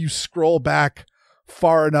wonder if you scroll back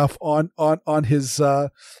far enough on his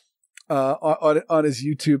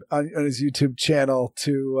YouTube channel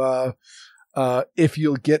to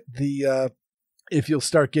if you'll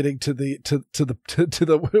start getting to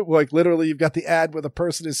the like, literally you've got the ad where the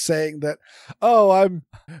person is saying that,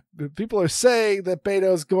 people are saying that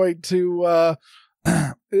Beto's going to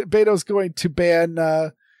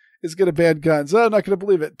ban guns. I'm not going to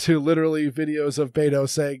believe it. To literally videos of Beto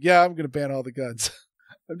saying, yeah, I'm going to ban all the guns.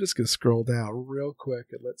 I'm just going to scroll down real quick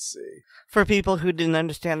and let's see. For people who didn't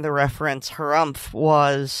understand the reference, harumph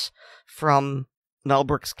was from Mel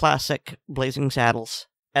Brooks' classic Blazing Saddles.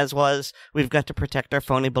 As was, we've got to protect our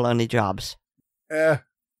phony baloney jobs.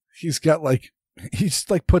 He's got he just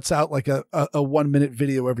puts out like a 1 minute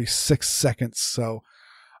video every 6 seconds. So,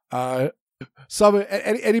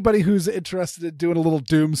 anybody who's interested in doing a little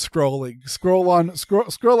doom scrolling, scroll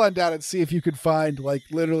on down and see if you can find, like,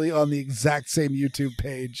 literally on the exact same YouTube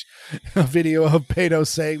page, a video of Beto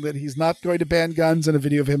saying that he's not going to ban guns and a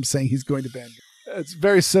video of him saying he's going to ban guns. It's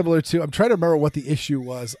very similar to, I'm trying to remember what the issue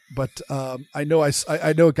was, but I know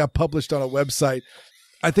it got published on a website.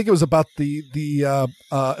 I think it was about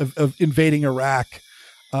of invading Iraq.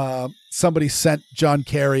 Somebody sent John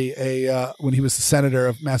Kerry when he was the senator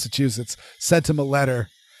of Massachusetts, sent him a letter,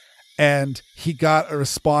 and he got a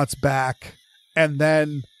response back. And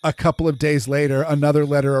then a couple of days later, another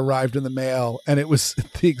letter arrived in the mail, and it was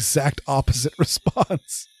the exact opposite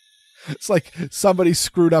response. It's like somebody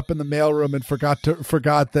screwed up in the mailroom and forgot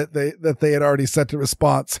that they had already sent a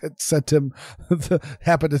response. It sent him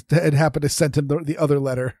happened to send him the other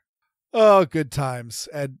letter. Oh, good times.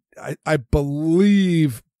 And I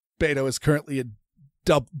believe Beto is currently a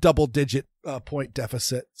double-digit point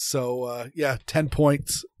deficit. So 10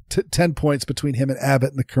 points. 10 points between him and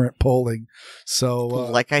Abbott in the current polling. So,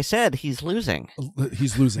 like I said, he's losing.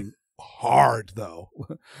 He's losing hard, though.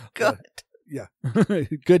 Good. Yeah.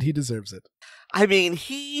 Good. He deserves it. I mean,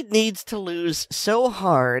 he needs to lose so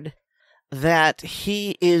hard that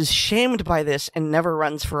he is shamed by this and never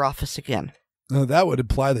runs for office again. That would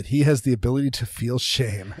imply that he has the ability to feel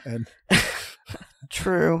shame. And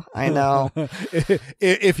true. I know.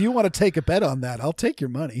 If you want to take a bet on that, I'll take your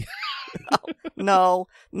money. No,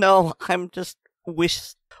 I'm just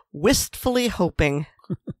wistfully hoping.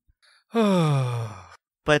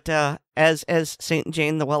 But as St.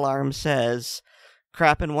 Jane the Well-Armed says,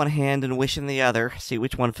 crap in one hand and wish in the other. See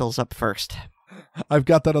which one fills up first. I've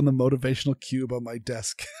got that on the motivational cube on my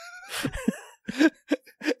desk.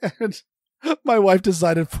 And my wife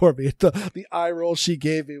decided for me the eye roll she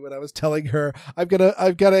gave me when I was telling her I've got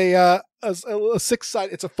a 6-side.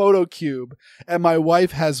 It's a photo cube, and my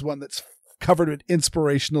wife has one that's covered with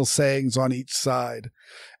inspirational sayings on each side,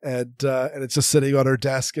 and it's just sitting on her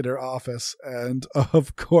desk in her office. And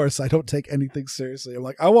of course, I don't take anything seriously. I'm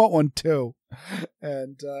like, I want one too.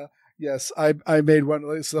 And yes, I made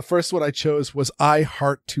one. So the first one I chose was "I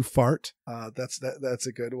heart to fart." That's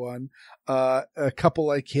a good one. A couple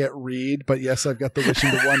I can't read, but yes, I've got the wish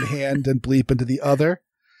into one hand and bleep into the other.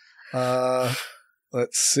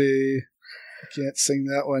 Let's see. Can't sing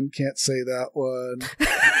that one. Can't say that one.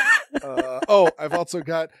 I've also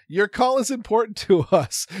got your call is important to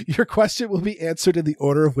us. Your question will be answered in the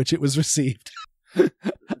order of which it was received.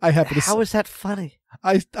 I happen to. How is that funny?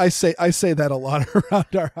 I say that a lot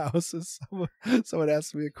around our houses. Someone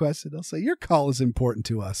asks me a question, I'll say your call is important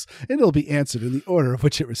to us, and it'll be answered in the order of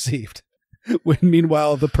which it received. When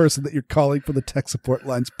meanwhile, the person that you're calling for the tech support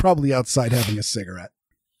line's probably outside having a cigarette.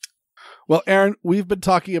 Well, Aaron, we've been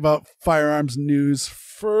talking about firearms news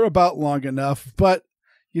for about long enough, but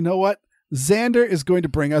you know what? Xander is going to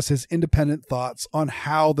bring us his independent thoughts on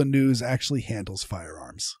how the news actually handles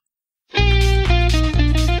firearms.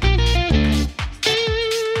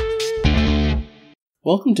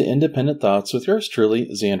 Welcome to Independent Thoughts with yours truly,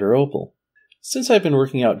 Xander Opal. Since I've been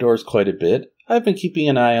working outdoors quite a bit, I've been keeping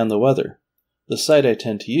an eye on the weather. The site I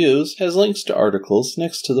tend to use has links to articles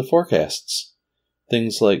next to the forecasts.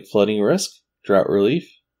 Things like flooding risk, drought relief,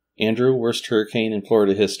 Andrew, worst hurricane in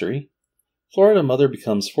Florida history, Florida mother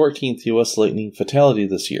becomes 14th U.S. lightning fatality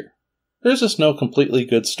this year. There's just no completely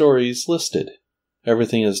good stories listed.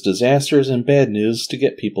 Everything is disasters and bad news to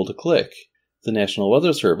get people to click. The National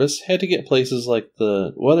Weather Service had to get places like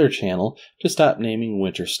the Weather Channel to stop naming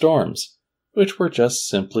winter storms, which were just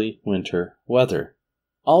simply winter weather.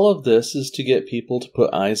 All of this is to get people to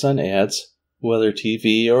put eyes on ads, whether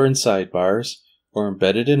TV or in sidebars, or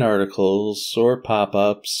embedded in articles, or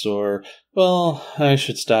pop-ups, or, well, I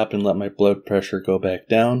should stop and let my blood pressure go back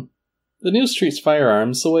down. The news treats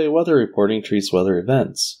firearms the way weather reporting treats weather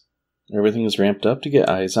events. Everything is ramped up to get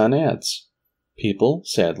eyes on ads. People,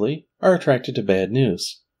 sadly, are attracted to bad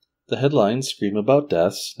news. The headlines scream about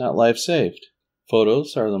deaths, not lives saved.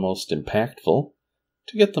 Photos are the most impactful,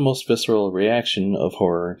 to get the most visceral reaction of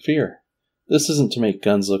horror and fear. This isn't to make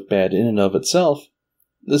guns look bad in and of itself.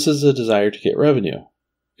 This is a desire to get revenue.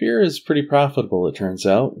 Fear is pretty profitable, it turns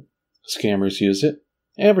out. Scammers use it.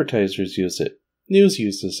 Advertisers use it. News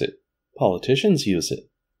uses it. Politicians use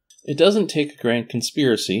it. It doesn't take a grand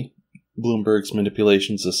conspiracy, Bloomberg's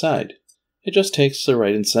manipulations aside. It just takes the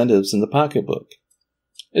right incentives in the pocketbook.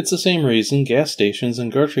 It's the same reason gas stations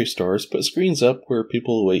and grocery stores put screens up where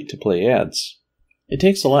people wait to play ads. It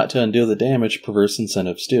takes a lot to undo the damage perverse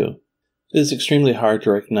incentives do. It is extremely hard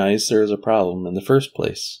to recognize there is a problem in the first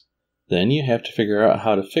place. Then you have to figure out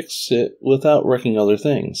how to fix it without wrecking other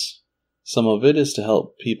things. Some of it is to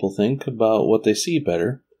help people think about what they see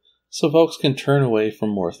better, so folks can turn away from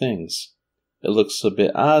more things. It looks a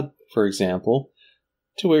bit odd, for example,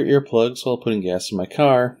 to wear earplugs while putting gas in my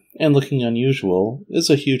car, and looking unusual is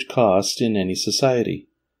a huge cost in any society.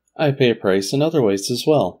 I pay a price in other ways as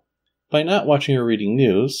well. By not watching or reading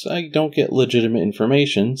news, I don't get legitimate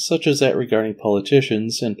information, such as that regarding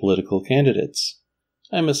politicians and political candidates.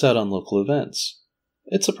 I miss out on local events.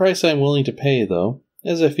 It's a price I'm willing to pay, though,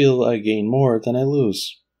 as I feel I gain more than I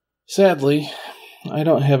lose. Sadly, I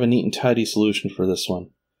don't have a neat and tidy solution for this one.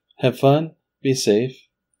 Have fun, be safe,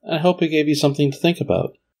 and I hope it gave you something to think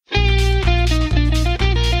about.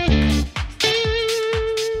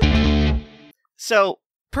 So,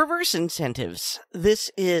 perverse incentives. This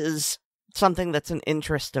is something that's an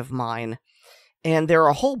interest of mine, and there are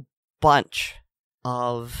a whole bunch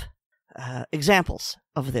of examples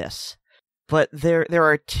of this. But there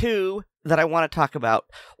are two that I want to talk about.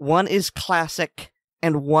 One is classic,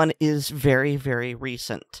 and one is very, very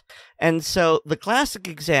recent. And so the classic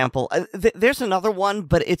example, there's another one,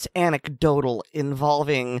 but it's anecdotal,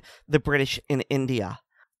 involving the British in India.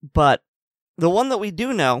 But the one that we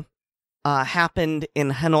do know happened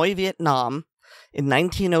in Hanoi, Vietnam in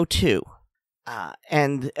 1902.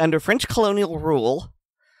 And under French colonial rule,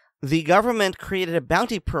 the government created a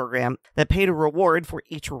bounty program that paid a reward for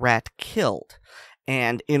each rat killed.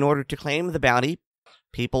 And in order to claim the bounty,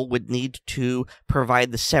 people would need to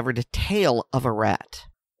provide the severed tail of a rat.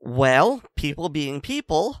 Well, people being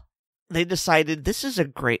people, they decided this is a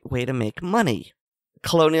great way to make money.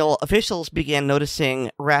 Colonial officials began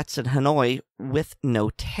noticing rats in Hanoi with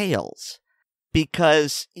no tails.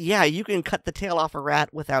 Because, yeah, you can cut the tail off a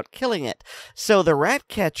rat without killing it. So the rat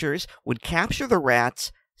catchers would capture the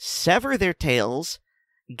rats, sever their tails,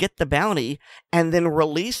 get the bounty, and then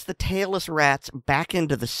release the tailless rats back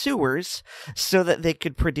into the sewers so that they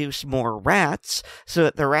could produce more rats, so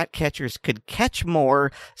that the rat catchers could catch more,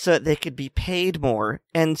 so that they could be paid more,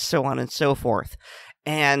 and so on and so forth.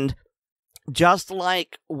 And just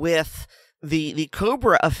like with the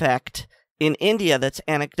Cobra effect in India that's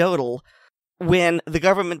anecdotal, when the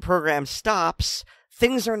government program stops,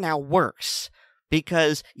 things are now worse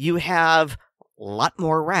because you have a lot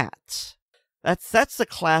more rats. That's the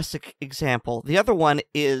classic example. The other one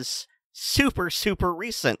is super, super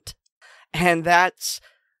recent. And that's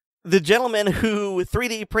the gentleman who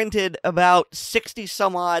 3D printed about 60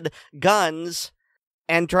 some odd guns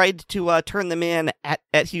and tried to turn them in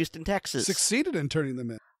at Houston, Texas. Succeeded in turning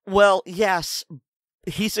them in. Well, yes,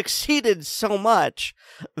 he succeeded so much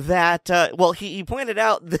that, he pointed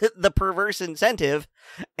out the perverse incentive,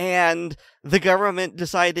 and the government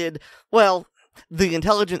decided, well, the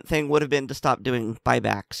intelligent thing would have been to stop doing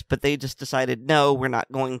buybacks, but they just decided, no, we're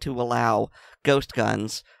not going to allow ghost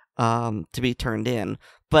guns to be turned in.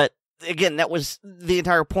 But again, that was the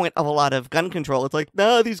entire point of a lot of gun control. It's like,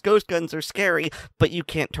 no, these ghost guns are scary, but you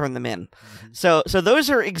can't turn them in. Mm-hmm. So those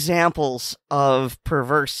are examples of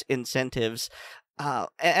perverse incentives.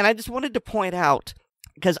 And I just wanted to point out,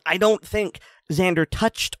 because I don't think Xander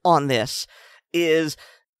touched on this, is,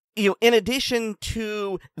 in addition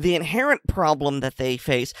to the inherent problem that they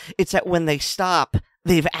face, it's that when they stop,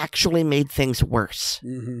 they've actually made things worse.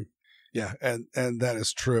 Mm-hmm. Yeah, and that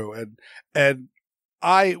is true. And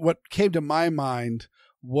what came to my mind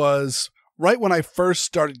was right when I first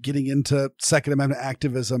started getting into Second Amendment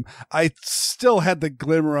activism, I still had the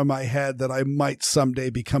glimmer in my head that I might someday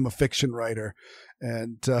become a fiction writer.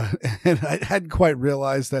 And I hadn't quite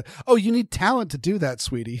realized that, you need talent to do that,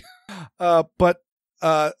 sweetie. But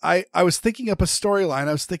I was thinking up a storyline.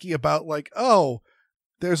 I was thinking about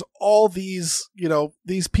there's all these,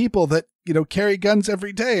 these people that, carry guns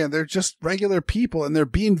every day, and they're just regular people, and they're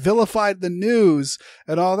being vilified in the news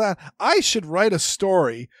and all that. I should write a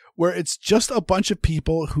story where it's just a bunch of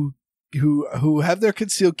people who have their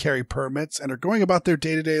concealed carry permits and are going about their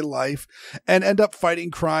day-to-day life and end up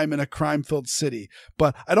fighting crime in a crime-filled city.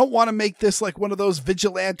 But I don't want to make this like one of those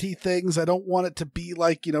vigilante things. I don't want it to be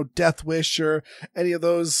like, Death Wish or any of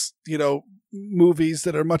those, movies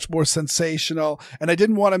that are much more sensational. And I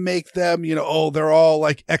didn't want to make them, they're all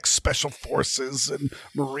like ex-special forces and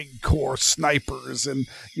Marine Corps snipers and,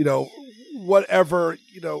 whatever,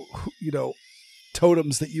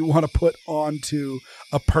 totems that you want to put onto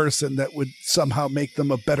a person that would somehow make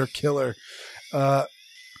them a better killer.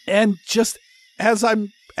 And just as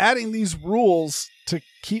I'm adding these rules to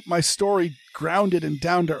keep my story grounded and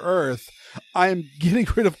down to earth, I'm getting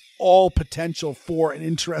rid of all potential for an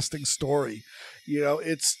interesting story.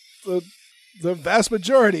 It's the vast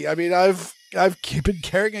majority. I mean, I've been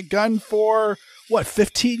carrying a gun for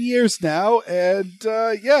 15 years now. And,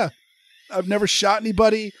 I've never shot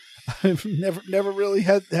anybody. I've never really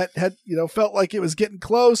had felt like it was getting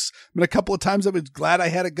close. I mean, a couple of times I was glad I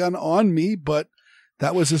had a gun on me, but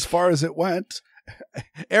that was as far as it went.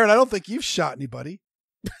 Aaron, I don't think you've shot anybody.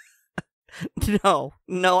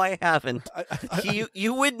 No, I haven't.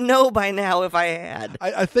 You would know by now if I had.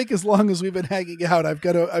 I think as long as we've been hanging out, I've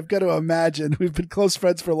got to imagine we've been close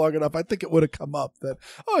friends for long enough. I think it would have come up that,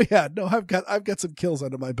 I've got some kills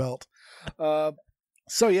under my belt.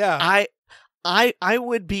 So yeah, I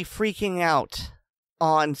would be freaking out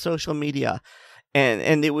on social media,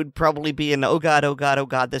 and it would probably be an oh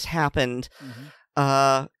god, this happened.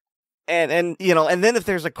 Mm-hmm. And then if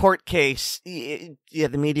there's a court case, the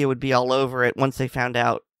media would be all over it once they found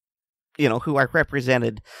out who I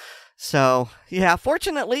represented. So, yeah,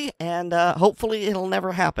 fortunately, and hopefully it'll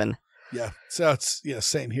never happen. Yeah. So it's,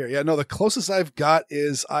 same here. Yeah. No, the closest I've got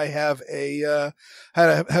is I have had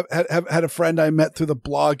a friend I met through the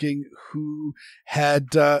blogging who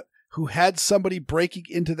had somebody breaking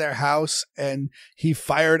into their house, and he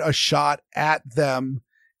fired a shot at them.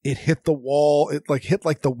 It hit the wall. It hit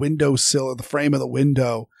the windowsill or the frame of the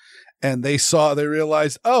window, and they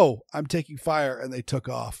realized, oh, I'm taking fire, and they took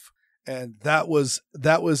off. And that was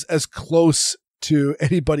as close to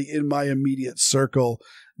anybody in my immediate circle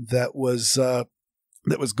that was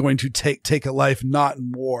going to take a life not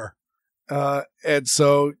in war. And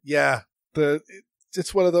so, yeah,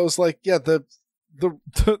 it's one of those, the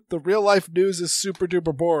real life news is super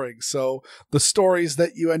duper boring. So the stories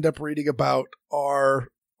that you end up reading about are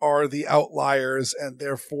the outliers, and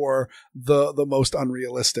therefore the most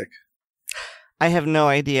unrealistic. I have no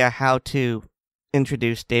idea how to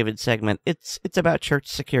introduce David's segment. It's about church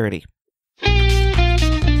security.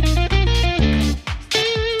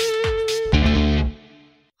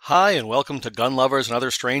 Hi, and welcome to Gun Lovers and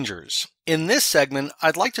Other Strangers. In this segment,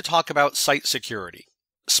 I'd like to talk about site security,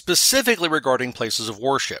 specifically regarding places of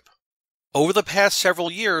worship. Over the past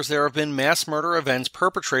several years, there have been mass murder events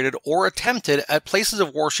perpetrated or attempted at places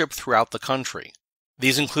of worship throughout the country.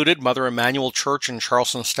 These included Mother Emanuel Church in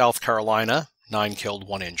Charleston, South Carolina, 9 killed,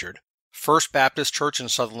 1 injured. First Baptist Church in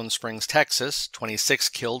Sutherland Springs, Texas, 26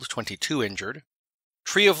 killed, 22 injured.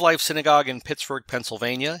 Tree of Life Synagogue in Pittsburgh,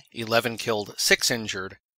 Pennsylvania, 11 killed, 6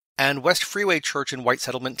 injured. And West Freeway Church in White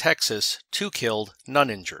Settlement, Texas, 2 killed,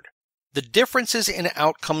 none injured. The differences in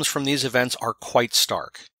outcomes from these events are quite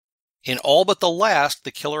stark. In all but the last,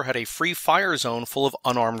 the killer had a free fire zone full of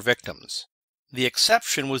unarmed victims. The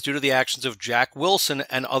exception was due to the actions of Jack Wilson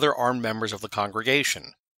and other armed members of the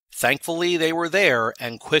congregation. Thankfully, they were there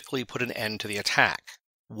and quickly put an end to the attack,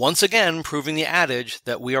 once again proving the adage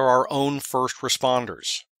that we are our own first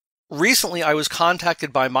responders. Recently, I was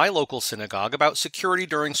contacted by my local synagogue about security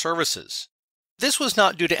during services. This was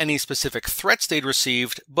not due to any specific threats they'd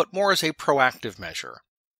received, but more as a proactive measure.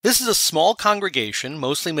 This is a small congregation,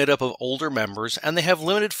 mostly made up of older members, and they have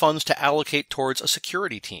limited funds to allocate towards a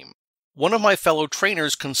security team. One of my fellow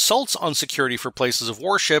trainers consults on security for places of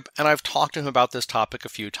worship, and I've talked to him about this topic a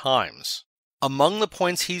few times. Among the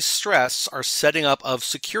points he stressed are setting up of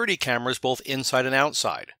security cameras both inside and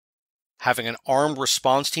outside, having an armed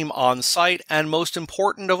response team on site, and most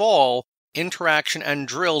important of all, interaction and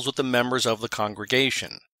drills with the members of the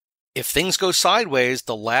congregation. If things go sideways,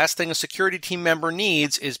 the last thing a security team member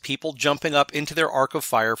needs is people jumping up into their arc of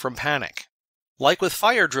fire from panic. Like with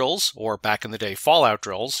fire drills, or back in the day fallout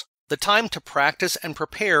drills, the time to practice and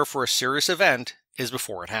prepare for a serious event is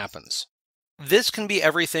before it happens. This can be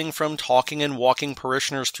everything from talking and walking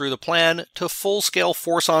parishioners through the plan to full-scale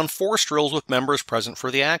force-on-force drills with members present for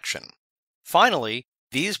the action. Finally,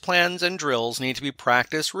 these plans and drills need to be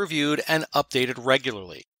practiced, reviewed, and updated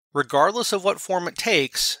regularly. Regardless of what form it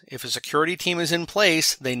takes, if a security team is in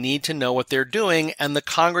place, they need to know what they're doing, and the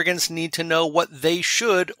congregants need to know what they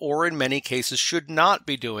should, or in many cases should not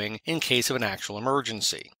be doing, in case of an actual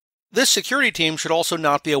emergency. This security team should also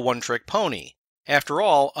not be a one-trick pony. After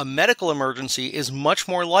all, a medical emergency is much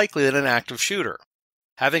more likely than an active shooter.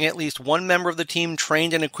 Having at least one member of the team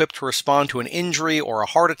trained and equipped to respond to an injury or a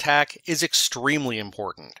heart attack is extremely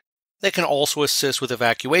important. They can also assist with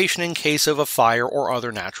evacuation in case of a fire or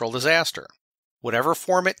other natural disaster. Whatever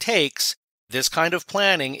form it takes, this kind of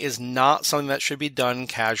planning is not something that should be done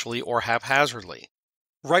casually or haphazardly.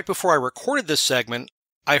 Right before I recorded this segment,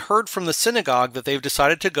 I heard from the synagogue that they've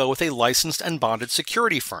decided to go with a licensed and bonded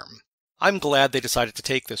security firm. I'm glad they decided to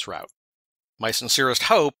take this route. My sincerest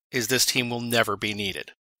hope is this team will never be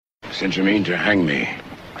needed. Since you mean to hang me,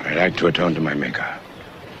 I'd like to atone to my maker.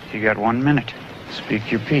 You got 1 minute.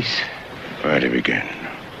 Speak your piece. Where to begin?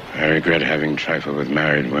 I regret having trifled with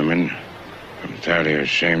married women. I'm thoroughly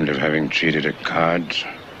ashamed of having cheated at cards.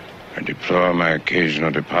 I deplore my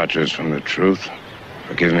occasional departures from the truth.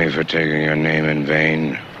 Forgive me for taking your name in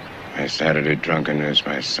vain. My Saturday drunkenness,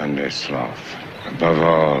 my Sunday sloth. Above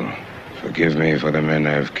all, forgive me for the men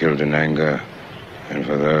I have killed in anger, and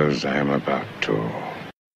for those I am about to.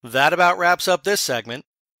 That about wraps up this segment.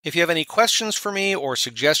 If you have any questions for me or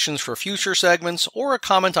suggestions for future segments or a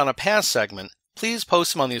comment on a past segment, please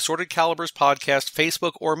post them on the Assorted Calibers Podcast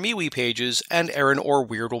Facebook or MeWe pages, and Aaron or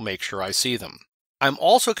Weer'd will make sure I see them. I'm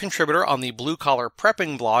also a contributor on the Blue Collar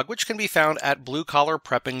Prepping blog, which can be found at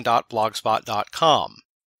bluecollarprepping.blogspot.com.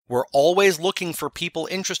 We're always looking for people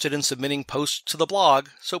interested in submitting posts to the blog,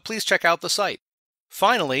 so please check out the site.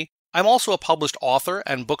 Finally, I'm also a published author,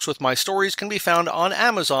 and books with my stories can be found on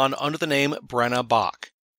Amazon under the name Brenna Bach.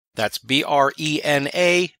 That's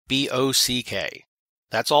BRENABOCK.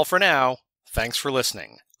 That's all for now. Thanks for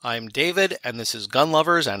listening. I'm David, and this is Gun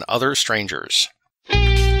Lovers and Other Strangers.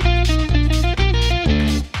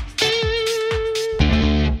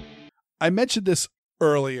 I mentioned this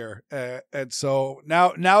earlier, and so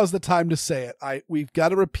now is the time to say it. We've got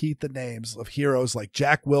to repeat the names of heroes like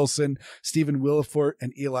Jack Wilson, Stephen Willefort,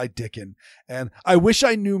 and Eli Dicken. And I wish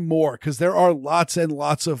I knew more, because there are lots and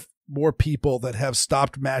lots of more people that have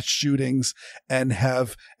stopped mass shootings and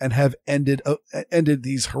have ended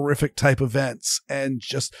these horrific type events, and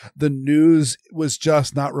just the news was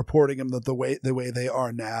just not reporting them the way they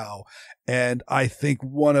are now. And I think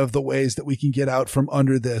one of the ways that we can get out from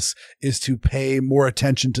under this is to pay more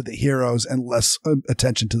attention to the heroes and less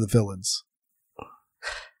attention to the villains.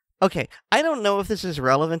 Okay, I don't know if this is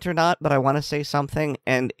relevant or not, but I want to say something,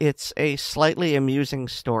 and it's a slightly amusing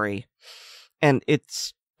story, and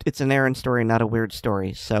it's an Aaron story, not a Weer'd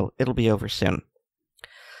story, so it'll be over soon.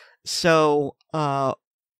 So,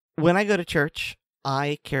 when I go to church,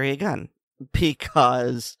 I carry a gun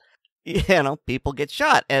because, people get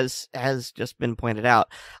shot, as has just been pointed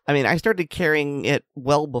out. I mean, I started carrying it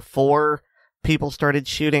well before people started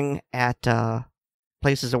shooting at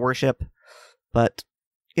places of worship, but,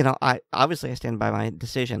 I stand by my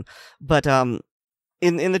decision. But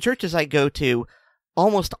in the churches I go to,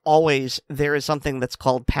 almost always there is something that's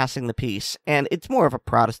called passing the peace, and it's more of a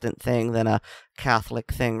Protestant thing than a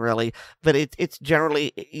Catholic thing, really. But it's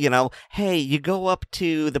generally, hey, you go up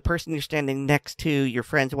to the person you're standing next to, your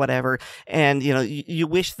friends, whatever, and you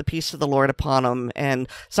wish the peace of the Lord upon them. And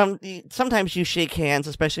sometimes you shake hands,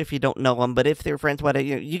 especially if you don't know them. But if they're friends, whatever,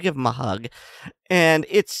 you give them a hug, and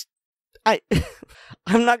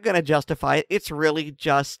I'm not going to justify it. It's really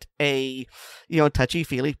just a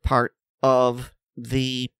touchy-feely part of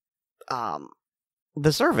the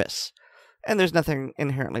service, and there's nothing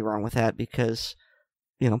inherently wrong with that, because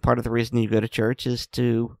part of the reason you go to church is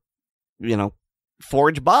to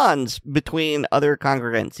forge bonds between other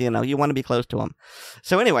congregants. You want to be close to them.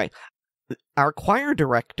 So anyway, our choir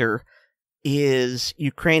director is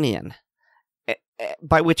Ukrainian,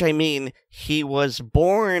 by which I mean he was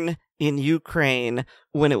born in Ukraine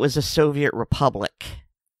when it was a Soviet republic,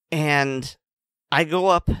 and I go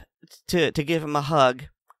up to give him a hug,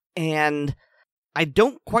 and I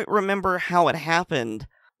don't quite remember how it happened,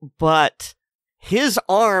 but his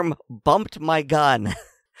arm bumped my gun,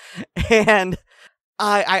 and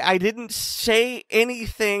I didn't say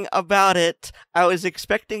anything about it. I was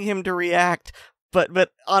expecting him to react,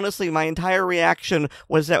 but honestly, my entire reaction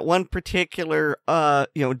was that one particular,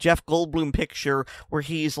 Jeff Goldblum picture where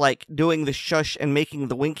he's like doing the shush and making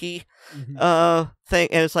the winky, thing.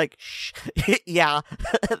 And it's like, shh, yeah,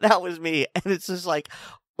 that was me. And it's just like,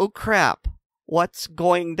 oh crap, what's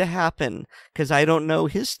going to happen? Because I don't know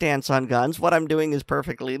his stance on guns. What I'm doing is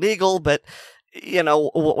perfectly legal, but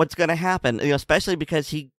what's going to happen? Especially because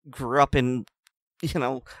he grew up in,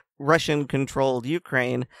 Russian controlled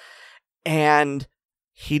Ukraine. And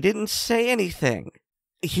he didn't say anything.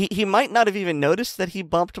 He might not have even noticed that he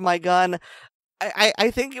bumped my gun.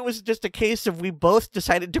 I think it was just a case of we both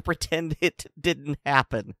decided to pretend it didn't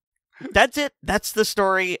happen. That's it. That's the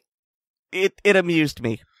story. It amused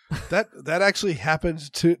me. That actually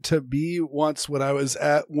happened to me once when I was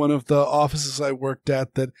at one of the offices I worked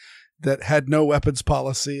at that had no weapons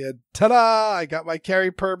policy, and ta-da! I got my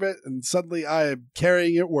carry permit, and suddenly I am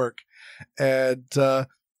carrying at work. And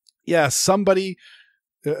yeah, somebody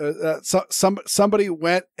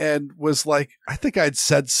went and was like, I think I'd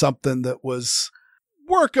said something that was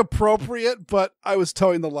work appropriate, but I was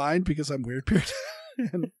towing the line because I'm Weer'd Beard.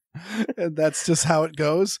 and that's just how it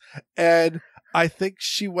goes. And I think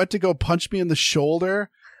she went to go punch me in the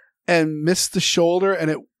shoulder and missed the shoulder,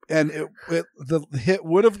 and the hit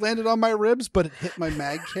would have landed on my ribs, but it hit my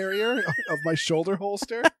mag carrier of my shoulder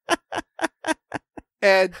holster.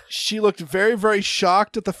 And she looked very, very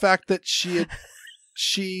shocked at the fact that she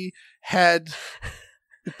had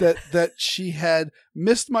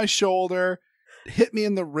missed my shoulder, hit me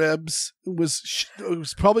in the ribs. Was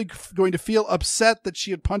probably going to feel upset that she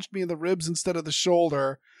had punched me in the ribs instead of the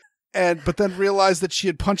shoulder, but then realized that she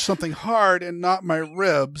had punched something hard and not my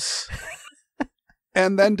ribs,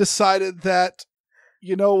 and then decided that,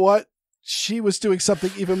 you know what? She was doing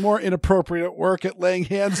something even more inappropriate at work at laying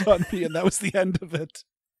hands on me, and that was the end of it.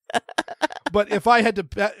 But if I had to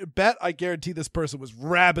bet, I guarantee this person was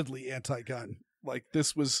rabidly anti-gun. Like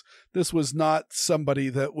this was not somebody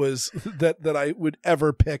that was that I would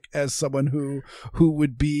ever pick as someone who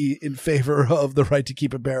would be in favor of the right to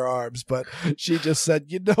keep and bear arms. But she just said,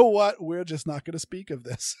 you know what? We're just not going to speak of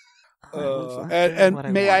this.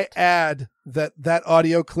 And may I add that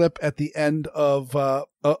audio clip at the end of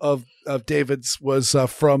David's was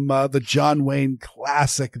from the John Wayne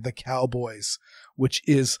classic, The Cowboys, which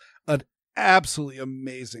is an absolutely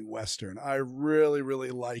amazing Western. I really,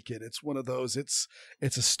 really like it. It's one of those, it's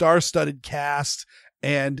a star-studded cast,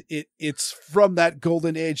 and it's from that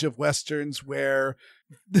golden age of Westerns where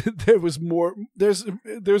there was more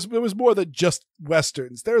than just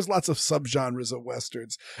Westerns. There's lots of subgenres of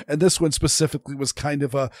Westerns. And this one specifically was kind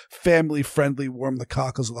of a family-friendly, warm the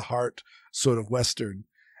cockles of the heart sort of Western.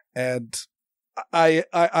 And I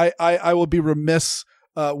will be remiss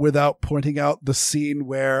without pointing out the scene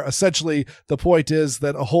where essentially the point is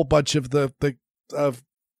that a whole bunch of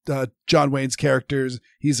John Wayne's characters,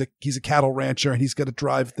 he's a cattle rancher and he's going to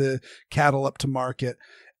drive the cattle up to market.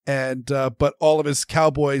 And but all of his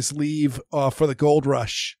cowboys leave for the gold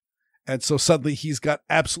rush, and so suddenly he's got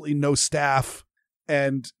absolutely no staff,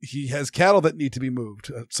 and he has cattle that need to be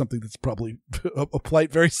moved. Something that's probably a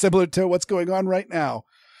plight very similar to what's going on right now.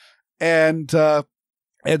 And so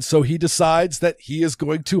he decides that he is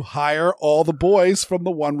going to hire all the boys from the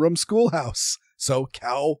one-room schoolhouse, so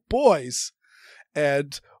cowboys.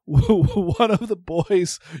 And one of the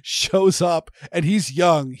boys shows up, and he's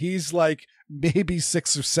young. He's like maybe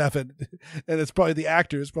 6 or 7, and it's probably the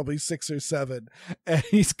actor is probably 6 or 7, and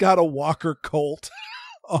he's got a Walker Colt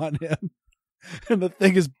on him, and the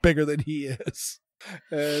thing is bigger than he is.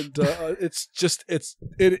 And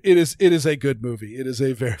it is a good movie. It is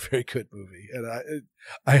a very, very good movie, and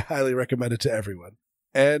I highly recommend it to everyone.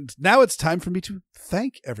 And now it's time for me to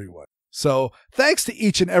thank everyone. So thanks to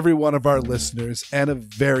each and every one of our listeners, and a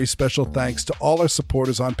very special thanks to all our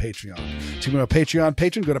supporters on Patreon. To become a Patreon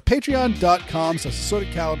patron, go to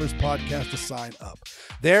patreon.com/Assorted Calibers podcast to sign up.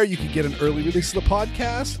 There you can get an early release of the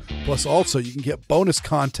podcast, plus also you can get bonus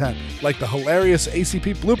content like the hilarious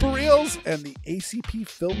ACP blooper reels and the ACP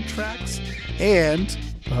film tracks. And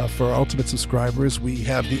for our ultimate subscribers, we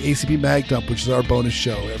have the ACP Mag Dump, which is our bonus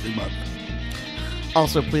show every month.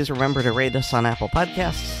 Also, please remember to rate us on Apple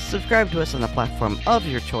Podcasts, subscribe to us on the platform of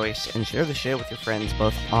your choice, and share the show with your friends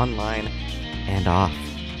both online and off.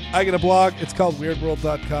 I got a blog. It's called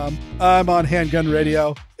Weer'dWorld.com. I'm on Handgun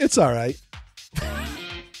Radio. It's all right.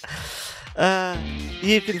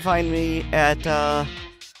 You can find me at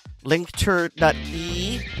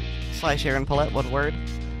linktree.ee/Aaron Paulette, one word.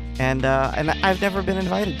 And I've never been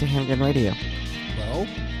invited to Handgun Radio. Well,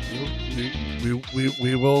 we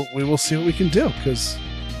will see what we can do, because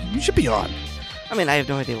you should be on. I mean, I have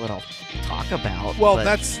no idea what I'll talk about. Well,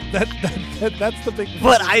 that's the big.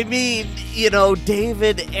 But I mean,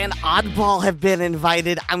 David and Oddball have been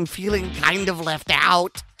invited. I'm feeling kind of left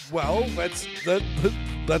out. Well, let's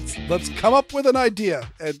come up with an idea,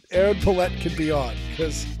 and Aaron Paulette can be on.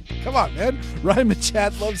 Because come on, man, Ryan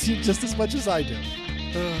Machad loves you just as much as I do.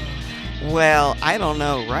 Well, I don't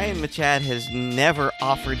know. Ryan Machad has never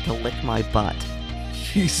offered to lick my butt.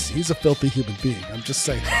 He's a filthy human being. I'm just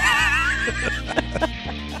saying.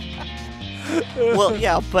 Well,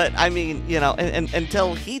 yeah, but I mean, and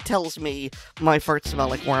until he tells me my farts smell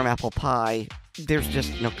like warm apple pie, there's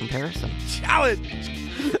just no comparison. Challenge!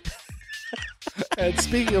 And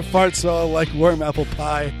speaking of farts smelling like warm apple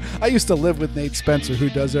pie, I used to live with Nate Spencer,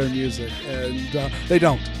 who does our music, and they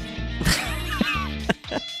don't.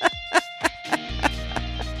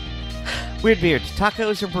 Weer'd,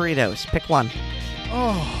 tacos or burritos? Pick one.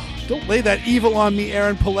 Oh, don't lay that evil on me,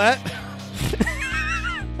 Aaron Paulette.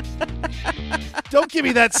 Don't give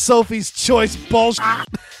me that Sophie's Choice bullshit.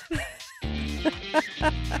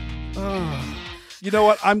 You know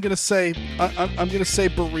what? I'm gonna say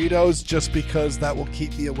burritos, just because that will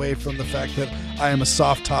keep me away from the fact that I am a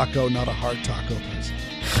soft taco, not a hard taco person.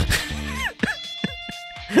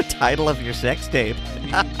 Title of your sex tape.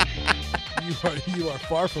 You are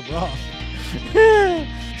far from wrong.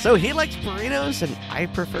 So he likes burritos and I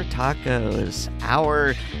prefer tacos.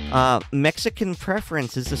 Our Mexican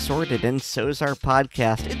preference is assorted, and so's our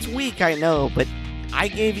podcast. It's weak, I know, but I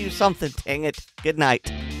gave you something, dang it. Good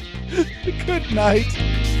night. Good night.